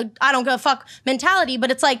care. They have a I don't give a fuck mentality.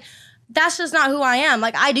 But it's like, that's just not who I am.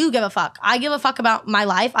 Like, I do give a fuck. I give a fuck about my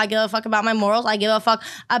life. I give a fuck about my morals. I give a fuck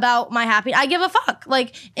about my happiness. I give a fuck.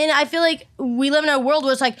 Like, and I feel like we live in a world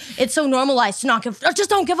where it's like, it's so normalized to not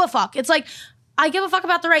just don't give a fuck. It's like, I give a fuck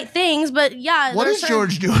about the right things, but yeah. What is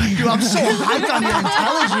George doing? Dude, I'm so hyped on your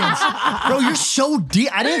intelligence. Bro, you're so deep.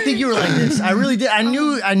 I didn't think you were like this. I really did. I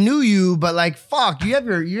knew you, but like, fuck, you have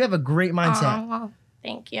a great mindset. Well,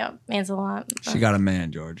 thank you. Means a lot. She got a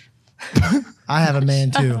man, George. I have a man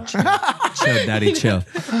too. Chill, daddy,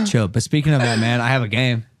 chill. But speaking of that, man, I have a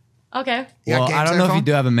game. Okay. Well, I don't know if you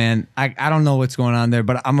do have a man. I don't know what's going on there,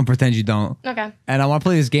 but I'm gonna pretend you don't. Okay. And I want to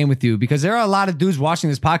play this game with you because there are a lot of dudes watching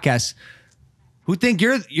this podcast who think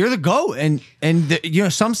you're the GOAT, and you know,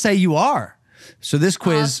 some say you are. So this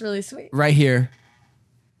quiz that's really sweet. right here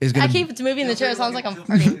is gonna. I keep moving the chair. It sounds like I'm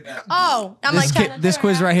farting. Oh, I'm this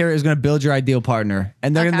quiz right here is gonna build your ideal partner,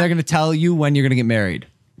 and they're gonna tell you when you're gonna get married.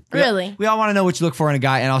 Really? We all want to know what you look for in a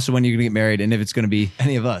guy, and also when you're gonna get married, and if it's gonna be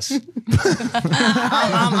any of us. I'm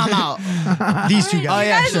out. These two guys. Oh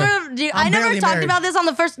yeah, sure. I never talked about this on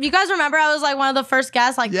the first. You guys remember I was like one of the first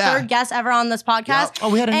guests, third guest ever on this podcast. Yep. Oh,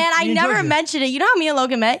 we had I never mentioned it. You know how me and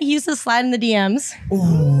Logan met? He used to slide in the DMs.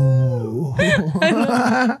 Ooh.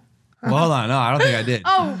 Well, hold on. No, I don't think I did.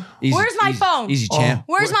 Oh, where's my phone? Easy champ.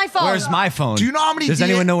 Where's my phone? Where's my phone? Do you know how many? Does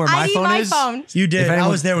anyone know where my phone is? Phone. You did. I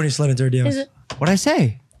was there when you slid into her DMs. What'd I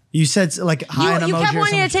say? You said like hi and emoji. You kept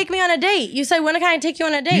wanting to take me on a date. You said, when can I take you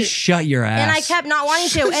on a date? You shut your ass. And I kept not wanting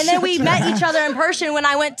to. And then we met each other in person when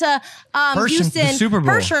I went to Houston. The Super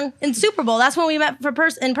Bowl. In Super Bowl. That's when we met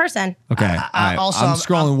in person. Okay. All right. Also, I'm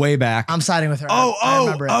scrolling way back. I'm siding with her. I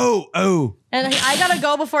remember it. And I gotta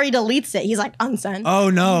go before he deletes it. He's like, unsend. Oh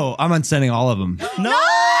no, I'm unsending all of them. No!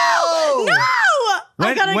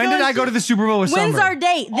 When did I go to the Super Bowl with Sommer? When's our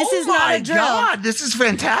date? This is not a drill. God, this is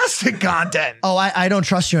fantastic content. Oh, I don't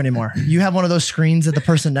trust you anymore. You have one of those screens that the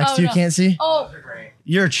person next to you can't see. Oh,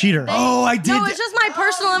 you're a cheater. Oh, I did. No, it's just my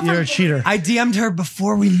personal information. You're a cheater. I DM'd her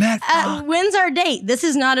before we met. When's our date? This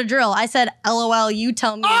is not a drill. I said, LOL, you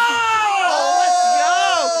tell me.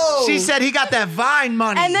 She said he got that Vine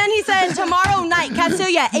money. And then he said, tomorrow night,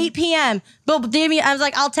 Katsuya, 8 p.m. But I was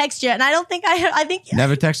like, I'll text you. And I don't think I think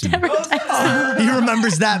never texted me. He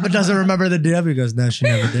remembers that, but doesn't remember the DM. He goes, no, she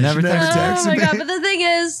never did. Never texted Oh my God. But the thing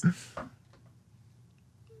is,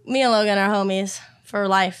 me and Logan are homies for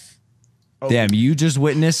life. Damn, you just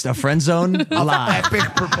witnessed a friend zone live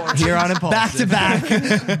here on Impaulsive. Back to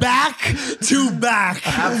back. Back to back.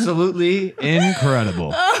 Absolutely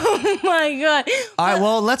incredible. Oh Oh my god. All right,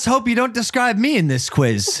 well, let's hope you don't describe me in this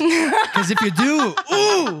quiz. Because if you do,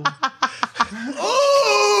 ooh,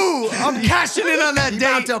 I'm cashing in on that You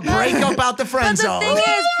date. about to break up out the friend But the zone. thing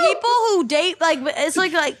is, people who date, like, it's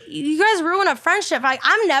like you guys ruin a friendship. Like,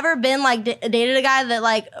 I've never been like dated a guy that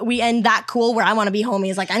like we end that cool where I want to be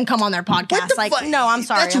homies, like, and come on their What podcast. the Like, fuck? no, I'm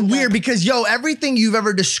sorry. That's I'm weird good. because everything you've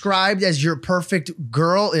ever described as your perfect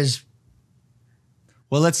girl is.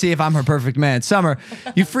 Well, let's see if I'm her perfect man. Sommer,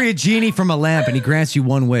 you free a genie from a lamp and he grants you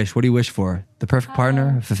one wish. What do you wish for? The perfect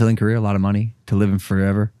partner, a fulfilling career, a lot of money, to live in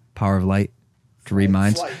forever, power of light, to read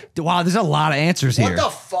minds. Wow, there's a lot of answers here. What the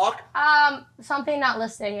fuck? Something not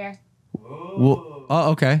listed here. Well, oh,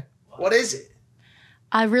 okay. What is it?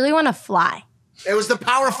 I really want to fly. It was the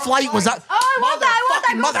power of flight. Was that? Oh, I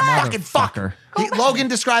want that. Motherfucking fucker. Logan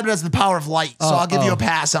described it as the power of light, so I'll give you oh. a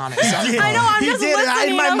pass on it. So. I know. I'm He just did. listening.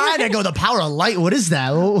 In my I'm mind, I like- go, the power of light. What is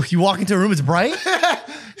that? Oh, you walk into a room, it's bright. How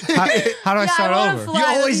do I Yeah, start I wanna over? fly. You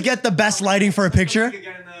always get the best lighting for a picture.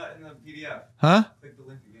 Again in the PDF. Huh? Click the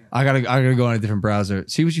link again. I gotta go on a different browser.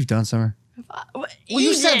 See what you've done, Sommer. Well,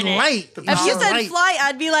 you said did it. light. If you said flight,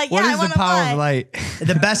 I'd be like, What yeah, I is want the to power fly. of light?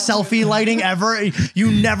 The best selfie lighting ever.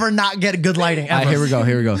 You never not get good lighting All ever. right, here we go.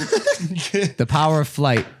 Here we go. The power of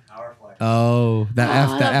flight. Power flight. Oh, that Oh, F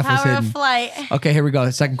the was power hidden. of flight. Okay, here we go.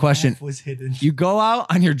 Second question. Was hidden. You go out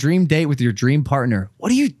on your dream date with your dream partner.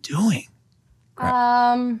 What are you doing?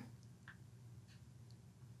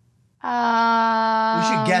 We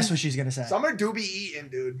should guess what she's gonna say. Summer do be eating,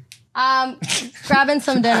 dude. Grabbing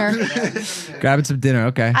some dinner. Grabbing some dinner.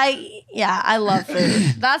 Okay. I love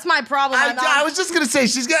food. That's my problem. I was just gonna say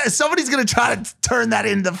somebody's gonna try to turn that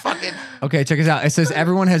into fucking. Okay, check this out. It says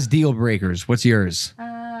everyone has deal breakers. What's yours?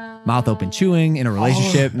 Mouth open chewing, in a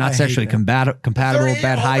relationship, I not hate sexually that. compatible, They're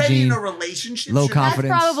bad already hygiene, in a relationship. low shit?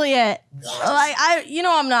 confidence. That's probably it. Like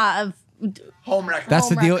I'm not. Home wrecker. That's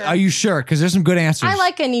the deal. homewrecker. Are you sure? Because there's some good answers. I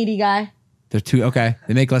like a needy guy. They're too okay.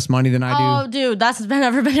 They make less money than I Oh, dude, that's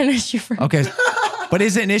never been an issue for me. do. Okay, but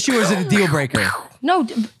is it an issue or is it a deal breaker? No,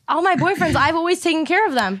 all my boyfriends, I've always taken care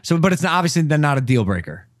of them. So, but it's not, obviously then not a deal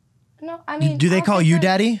breaker. No, I mean, Do they I'll call take you them.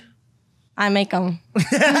 daddy? I make them.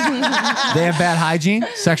 They have bad hygiene,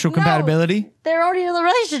 sexual compatibility. They're already in the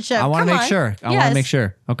relationship. I want to Come make on. sure. I want Yes. to make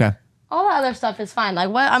sure. Okay. All the other stuff is fine. Like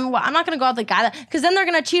what? I'm not gonna go out the guy that because then they're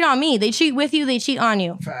gonna cheat on me. They cheat with you. They cheat on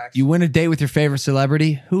you. Facts. You win a date with your favorite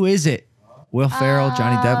celebrity. Who is it? Will Ferrell,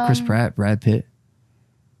 Johnny Depp, Chris Pratt, Brad Pitt.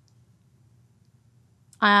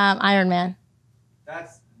 Iron Man.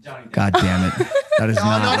 That's Johnny Depp. God damn it. That is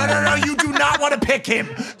not. No. You do not want to pick him.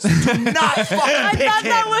 Do not fucking I pick thought him.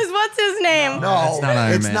 that was what's his name. No, It's not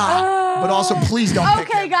Iron it's Man. not. But also, please don't pick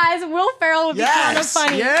Okay, him. guys, Will Ferrell would be kind of Yes,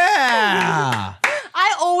 funny. Yeah.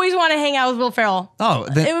 I always want to hang out with Will Ferrell. Oh,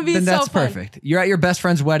 then, It would be then so that's fun. perfect. You're at your best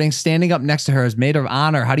friend's wedding, standing up next to her as maid of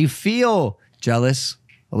honor. How do you feel? Jealous?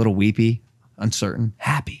 A little weepy? Uncertain?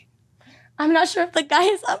 Happy? I'm not sure if the guy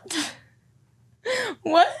is up to.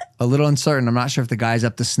 What? A little uncertain. I'm not sure if the guy's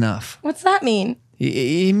up to snuff. What's that mean?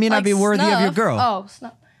 He may not be worthy of your snuff? girl. Oh,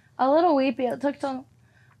 snuff. A little weepy. It took some.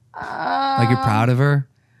 Like you're proud of her?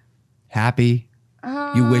 Happy?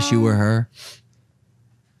 You wish you were her?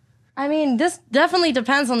 I mean, this definitely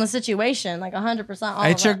depends on the situation. Like 100%. All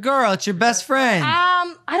It's of your it. girl. It's your best friend.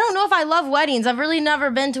 I don't know if I love weddings. I've really never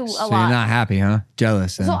been to a So lot. you're not happy, huh?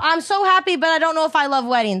 Jealous. Then. So I'm so happy, but I don't know if I love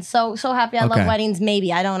weddings. So happy I Okay. love weddings.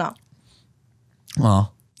 Maybe I don't know.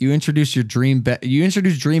 Well, you introduce your dream Bay to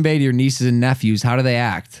your nieces and nephews. How do they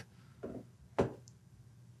act?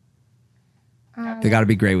 They got to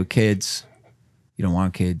be great with kids. You don't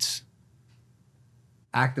want kids.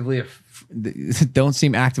 Don't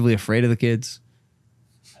seem actively afraid of the kids.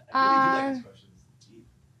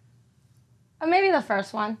 Maybe the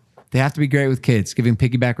first one. They have to be great with kids, giving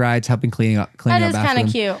piggyback rides, helping cleaning up. That is after kind them.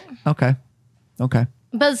 of cute. Okay.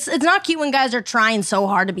 But it's not cute when guys are trying so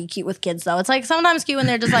hard to be cute with kids, though. It's like sometimes cute when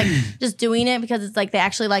they're just like just doing it because it's like they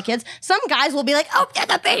actually like kids. Some guys will be like, "Oh, yeah,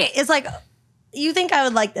 the baby." It's like, you think I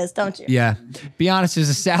would like this, don't you? Yeah. Be honest. There's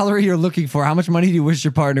a salary you're looking for. How much money do you wish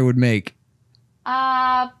your partner would make?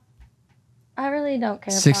 I really don't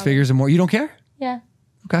care. 6 probably. figures or more. You don't care? Yeah.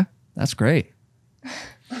 Okay. That's great.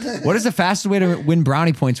 What is the fastest way to win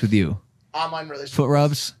brownie points with you? Online relationship. Foot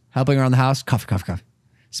rubs, helping around the house, coffee.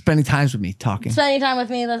 Spending times with me, talking. Spending time with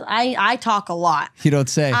me. I talk a lot. You don't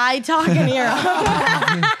say. I talk in here.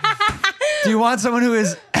 Do you want someone who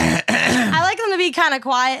is I like them to be kind of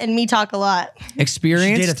quiet and me talk a lot. She date a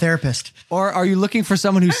experienced? therapist. Or are you looking for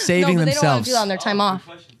someone who's saving no, but they don't want themselves? to do that on their time off.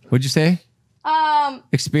 What'd you say?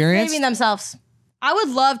 Experienced? Saving themselves. I would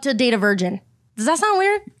love to date a virgin. Does that sound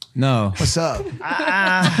weird? No. What's up?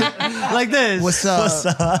 Like this. What's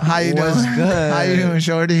up? How you doing? What's good? How you doing,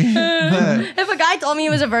 shorty? If a guy told me he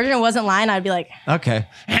was a virgin and wasn't lying, I'd be like, Okay.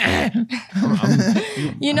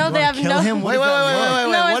 you know, they have kill no. him? Wait. No,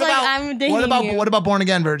 it's What like, about I'm dating you. what about born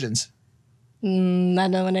again virgins? I don't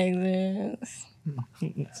want to exist.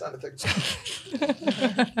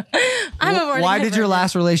 I'm a virgin. Why did your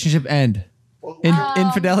last relationship end?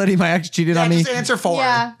 Infidelity. My ex cheated on me. Just answer for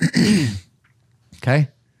Yeah. Okay.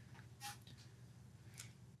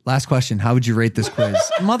 Last question. How would you rate this quiz?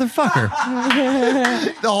 Motherfucker.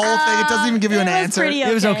 the whole thing. It doesn't even give you an It was answer. pretty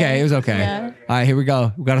It was okay. It was okay. Yeah. All right, here we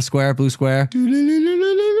go. We got a square, blue square.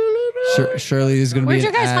 Shirley is going to be Where'd you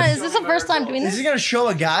an guys ad. find? Is this the first time doing Is this? he gonna show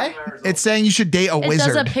a guy? It's saying you should date a It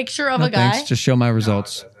wizard. does a picture of No, a guy. thanks. Just show my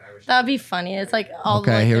results. That'd be funny. It's like all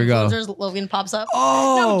Okay, the, like, here we go. influencers. Logan pops up.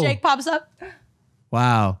 Oh. No, Jake pops up.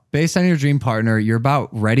 Wow. Based on your dream partner, you're about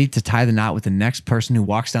ready to tie the knot with the next person who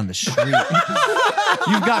walks down the street.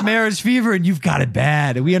 You've got marriage fever and you've got it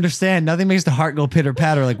bad. We understand. Nothing makes the heart go pitter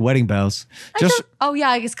patter like wedding bells. Oh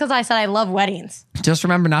yeah, it's because I said I love weddings. Just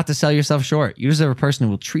remember not to sell yourself short. You deserve a person who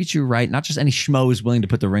will treat you right, not just any schmo who's willing to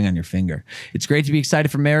put the ring on your finger. It's great to be excited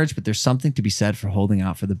for marriage, but there's something to be said for holding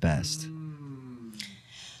out for the best.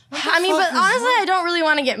 I mean, but honestly, I don't really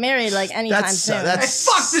want to get married like anytime soon. That's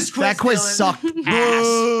Fuck this quiz. that quiz Dylan. sucked ass.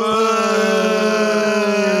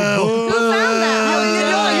 Who found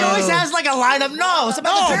that? He always has like a lineup. No, it's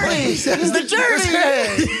about the journey. It's the journey.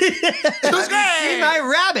 It was great. My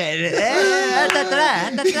rabbit.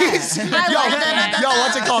 Yo,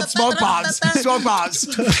 what's it called? Smoke bombs. Smoke bombs.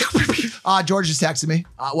 George just texted me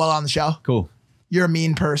while on the show. Cool. You're a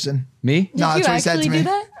mean person. Me? No, Did you that's what he said actually to me. do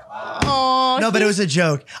that? Oh, No, but it was a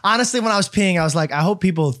joke. Honestly, when I was peeing, I was like, I hope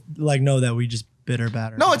people like know that we just bitter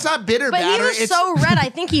batter. No, it's not bitter But batter. he was It's so red. I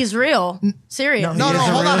think he's real. Serious. no,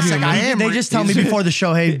 hold on a second. I am. They just tell me before the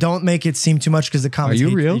show, hey, don't make it seem too much because the Are comments you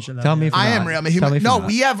hate real? each other. Tell me if I you're am not. real. I'm a human. Tell me if No, you're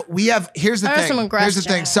not. we have. Here's the There's some thing. Here's the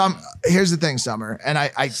thing. aggression. Here's the thing, Summer. And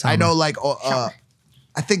I know like I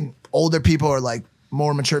think older people or like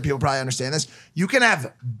more mature people probably understand this. You can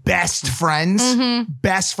have best friends,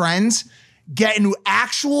 get into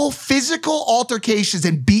actual physical altercations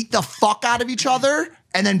and beat the fuck out of each other,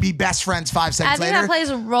 and then be best friends 5 I seconds think later. that plays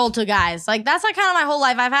a role to guys. Like that's like kind of my whole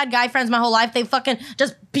life. I've had guy friends my whole life. They fucking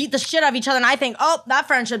just beat the shit out of each other, and I think, oh, that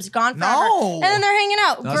friendship's gone forever. No. And then they're hanging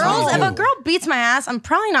out. That's Girls, not if a cool. girl beats my ass, I'm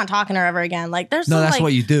probably not talking to her ever again. Like there's No, some that's like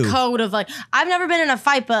what you do. code of like I've never been in a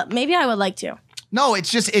fight, but maybe I would like to. No,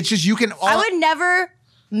 it's just you can. I would never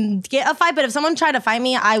get a fight, but if someone tried to fight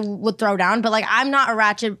me, I would throw down. But like I'm not a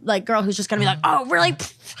ratchet like girl who's just gonna be like, oh, really?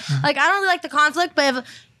 Like I don't really like the conflict, but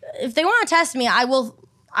if they want to test me, I will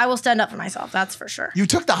stand up for myself. That's for sure. You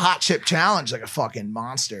took the hot chip challenge like a fucking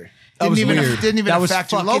monster. That was weird. Didn't even That was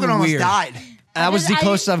affect you. fucking Logan almost weird. died. That was the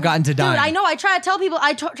closest I've gotten to dying. Dude, I know. I try to tell people.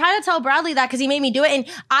 I try to tell Bradley that because he made me do it, and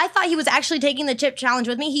I thought he was actually taking the chip challenge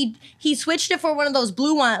with me. He switched it for one of those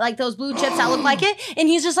blue like those blue chips that look like it, and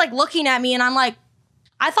he's just like looking at me, and I'm like,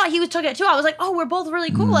 I thought he took it too. I was like, oh, we're both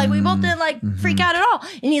really cool. Like we both didn't like freak out at all.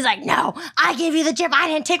 And he's like, no, I gave you the chip. I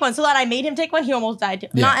didn't take one. So that I made him take one. He almost died too.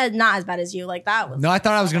 Yeah. Not as bad as you. Like that was. No, I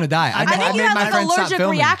thought I was gonna die. I think you had like allergic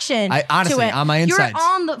reaction I honestly, to it. on my insides. You're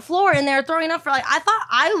on the floor and they're throwing up for like,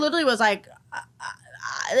 I literally was like,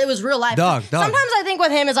 it was real life. Dog. Sometimes I think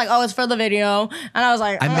with him, it's like, oh, it's for the video. And I was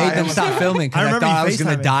like, I made them oh. stop filming because I remember thought you I was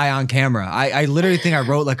gonna FaceTiming. die on camera. I literally think I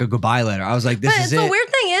wrote like a goodbye letter. I was like, this But is the it. weird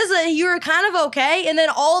thing is that you were kind of okay, and then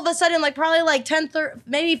all of a sudden, like probably like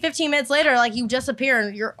 15 minutes later, like you disappear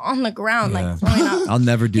and you're on the ground, Yeah. like throwing up. I'll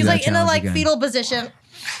never do He's that like in a challenge like again. fetal position.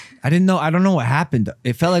 I don't know what happened.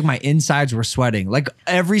 It felt like my insides were sweating. Like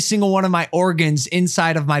every single one of my organs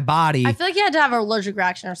inside of my body. I feel like you had to have an allergic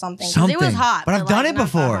reaction or something. 'Cause Something. It was hot. But I've done like, it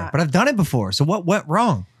not that before. hot. So what went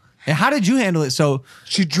wrong? And how did you handle it? So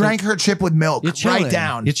She drank her chip with milk. You're chilling. Right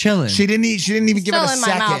down. You're chilling. She didn't even give it Still a in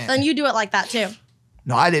my mouth. second. Then you do it like that too.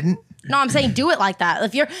 No, I didn't. No, I'm saying do it like that.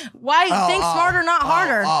 If you're think smarter, not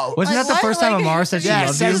harder. wasn't Like, that the what? first time Like- Amara said she Yeah,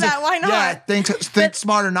 loved says you? that. Why not? Yeah, think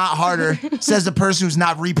smarter, not harder. Says the person who's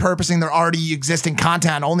not repurposing their already existing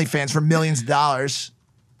content on OnlyFans for millions of dollars.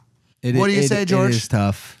 What do you say, George? It is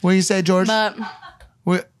tough. What do you say, George? But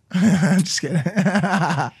I'm just kidding.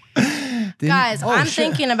 guys, I'm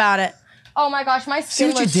thinking about it. Oh my gosh, my skin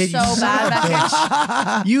what you was did, so you son bad of a back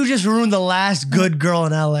then. You just ruined the last good girl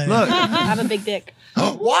in LA. Look, I have a big dick.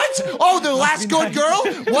 What? Oh, the last good girl?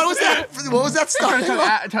 What was that? What was that stuff?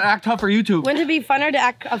 To act tough for YouTube. Wouldn't it be funner to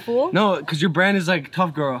act a fool? No, because your brand is like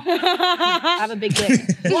tough girl. I have a big dick.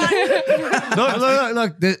 look.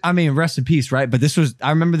 I mean, rest in peace, right? But I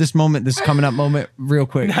remember this moment, this coming up moment real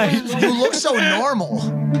quick. You look so normal.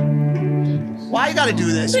 Why you gotta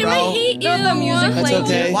do this, I bro? hate you. The music That's playing.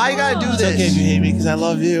 okay. Why you gotta do It's okay if this? you hate me because I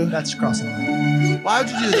love you. That's crossing the line. Why would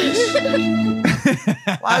you do this?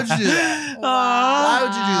 Why would you do that? Why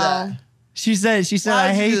would you do that? She said, Why I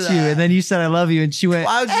would you hate do you. that? And then you said, I love you. And she went,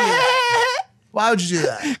 Why would you do that? Why would you do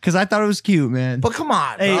that? because I thought it was cute, man. But come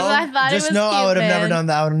on, bro. Hey, I thought it just was know I cute, would have never man. done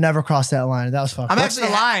that. I would have never crossed that line. That was fucking. I'm What's the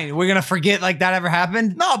actually line? We're going to forget like that ever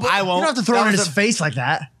happened? No, but I You won't. don't have to throw That it in was his face like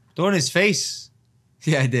that. Throw it in his face.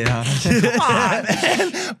 Yeah, I did, huh? Come on,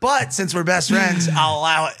 man. But since we're best friends, I'll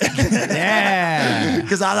allow it. Yeah.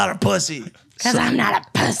 Because I'm not a pussy. Because I'm not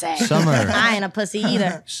a pussy. Summer. I ain't a pussy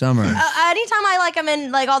either. Summer. Anytime I like I'm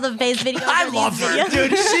in like all the face videos. I or love these her, videos.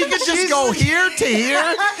 dude. She could just go here to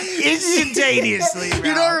here instantaneously.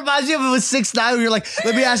 You know what reminds me of? It was 6ix9ine. You're like,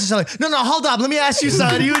 let me ask you something. No, hold up. Let me ask you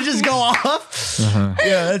something. You would just go off. Yeah,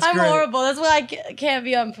 that's I'm great. horrible. That's why I can't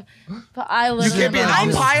be on. I literally, can't be an I'm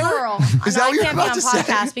umpire? squirrel. Is that what I you're can't be about on to say?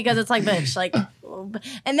 podcasts because it's like, bitch, like,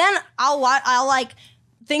 and then I'll like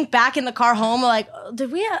think back in the car home, like,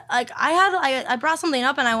 did we like I brought something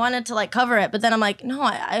up and I wanted to like cover it, but then I'm like, no,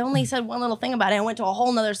 I only said one little thing about it and went to a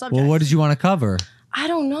whole nother subject. Well, what did you want to cover? I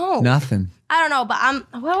don't know. Nothing. I don't know,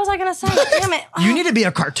 but what was I gonna say? Damn it. You need to be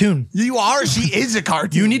a cartoon. You are. She is a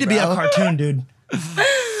cartoon. You need to be a bro. cartoon, dude.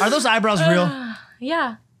 Are those eyebrows real?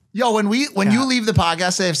 Yeah. Yo, when you leave the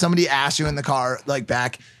podcast, say if somebody asks you in the car, like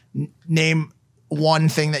back, name one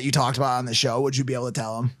thing that you talked about on the show, would you be able to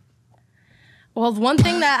tell them? Well, one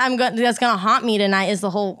thing that that's gonna haunt me tonight is the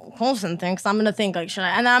whole Colson thing, because I'm gonna think like, should I?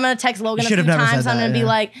 And then I'm gonna text Logan a few should have never times. said I'm that, gonna be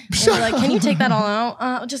yeah. like, can you take that all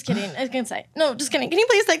out? Just kidding. I was gonna say, no, just kidding. Can you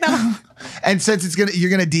please take that out? And since you're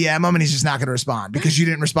gonna DM him and he's just not gonna respond because you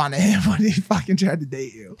didn't respond to him when he fucking tried to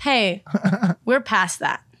date you. Hey, we're past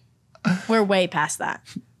that. We're way past that.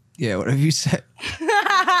 Yeah, whatever you said.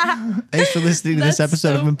 Thanks for listening to this That's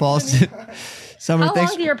episode so of Impaulsive. Summer, How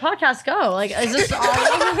thanks. long do your podcast go? Like, is this all?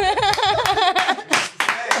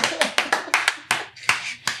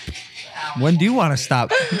 When do you want to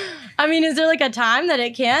stop? I mean, is there like a time that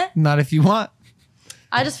it can't? Not if you want.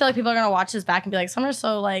 I just feel like people are gonna watch this back and be like, Summer's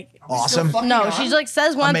so like. Awesome. No, she like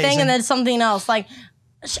says one thing Amazing. and then something else. Like,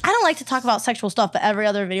 I don't like to talk about sexual stuff, but every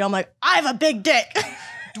other video, I'm like, I have a big dick.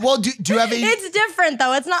 Well, do you have a It's different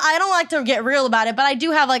though. It's not. I don't like to get real about it, but I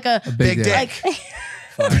do have like a big dick? like.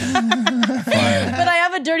 But I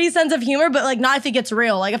have a dirty sense of humor, but like not if it gets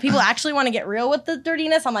real. Like if people actually want to get real with the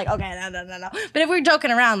dirtiness, I'm like, okay, no. But if we're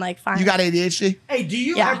joking around, like fine. You got ADHD? Hey, do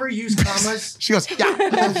you Yeah. ever use commas? She goes,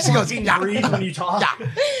 yeah. She goes, Fucking yeah. breathe when you talk. Yeah.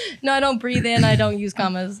 No, I don't breathe in. I don't use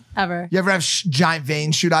commas ever. You ever have giant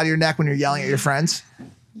veins shoot out of your neck when you're yelling at your friends?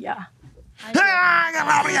 Yeah.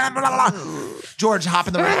 George, hop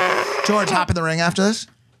in the ring. George, hop in the ring after this.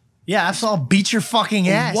 Yeah, that's all. Beat your fucking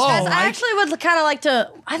ass. Whoa. Guys, I actually would kind of like to.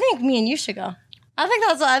 I think me and you should go. I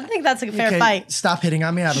think that's a fair Okay, fight. Stop hitting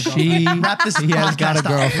on me. I have a She- girlfriend. Wrap this he has got a podcast up,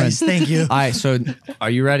 girlfriend. please. Thank you. All right, so are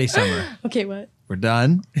you ready, Summer? Okay, what? We're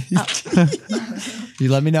done. You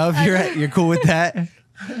let me know if you're cool with that.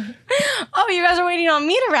 Oh, you guys are waiting on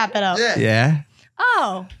me to wrap it up. Yeah.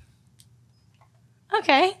 Oh.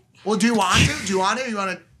 Okay. Well, do you want to? Do you want to? You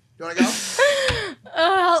want to go?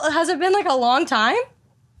 Has it been like a long time?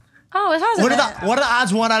 Oh, it hasn't. What are the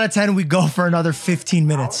odds? 1 out of 10 we go for another 15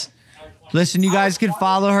 minutes. Listen, you guys can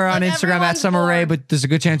follow her on But Instagram at everyone's Summer Rae, bored. but there's a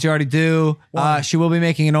good chance you already do. She will be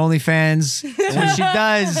making an OnlyFans. When she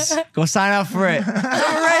does, go sign up for it.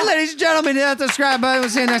 Summer Rae, ladies and gentlemen, hit that subscribe button. We'll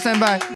see you next time. Bye.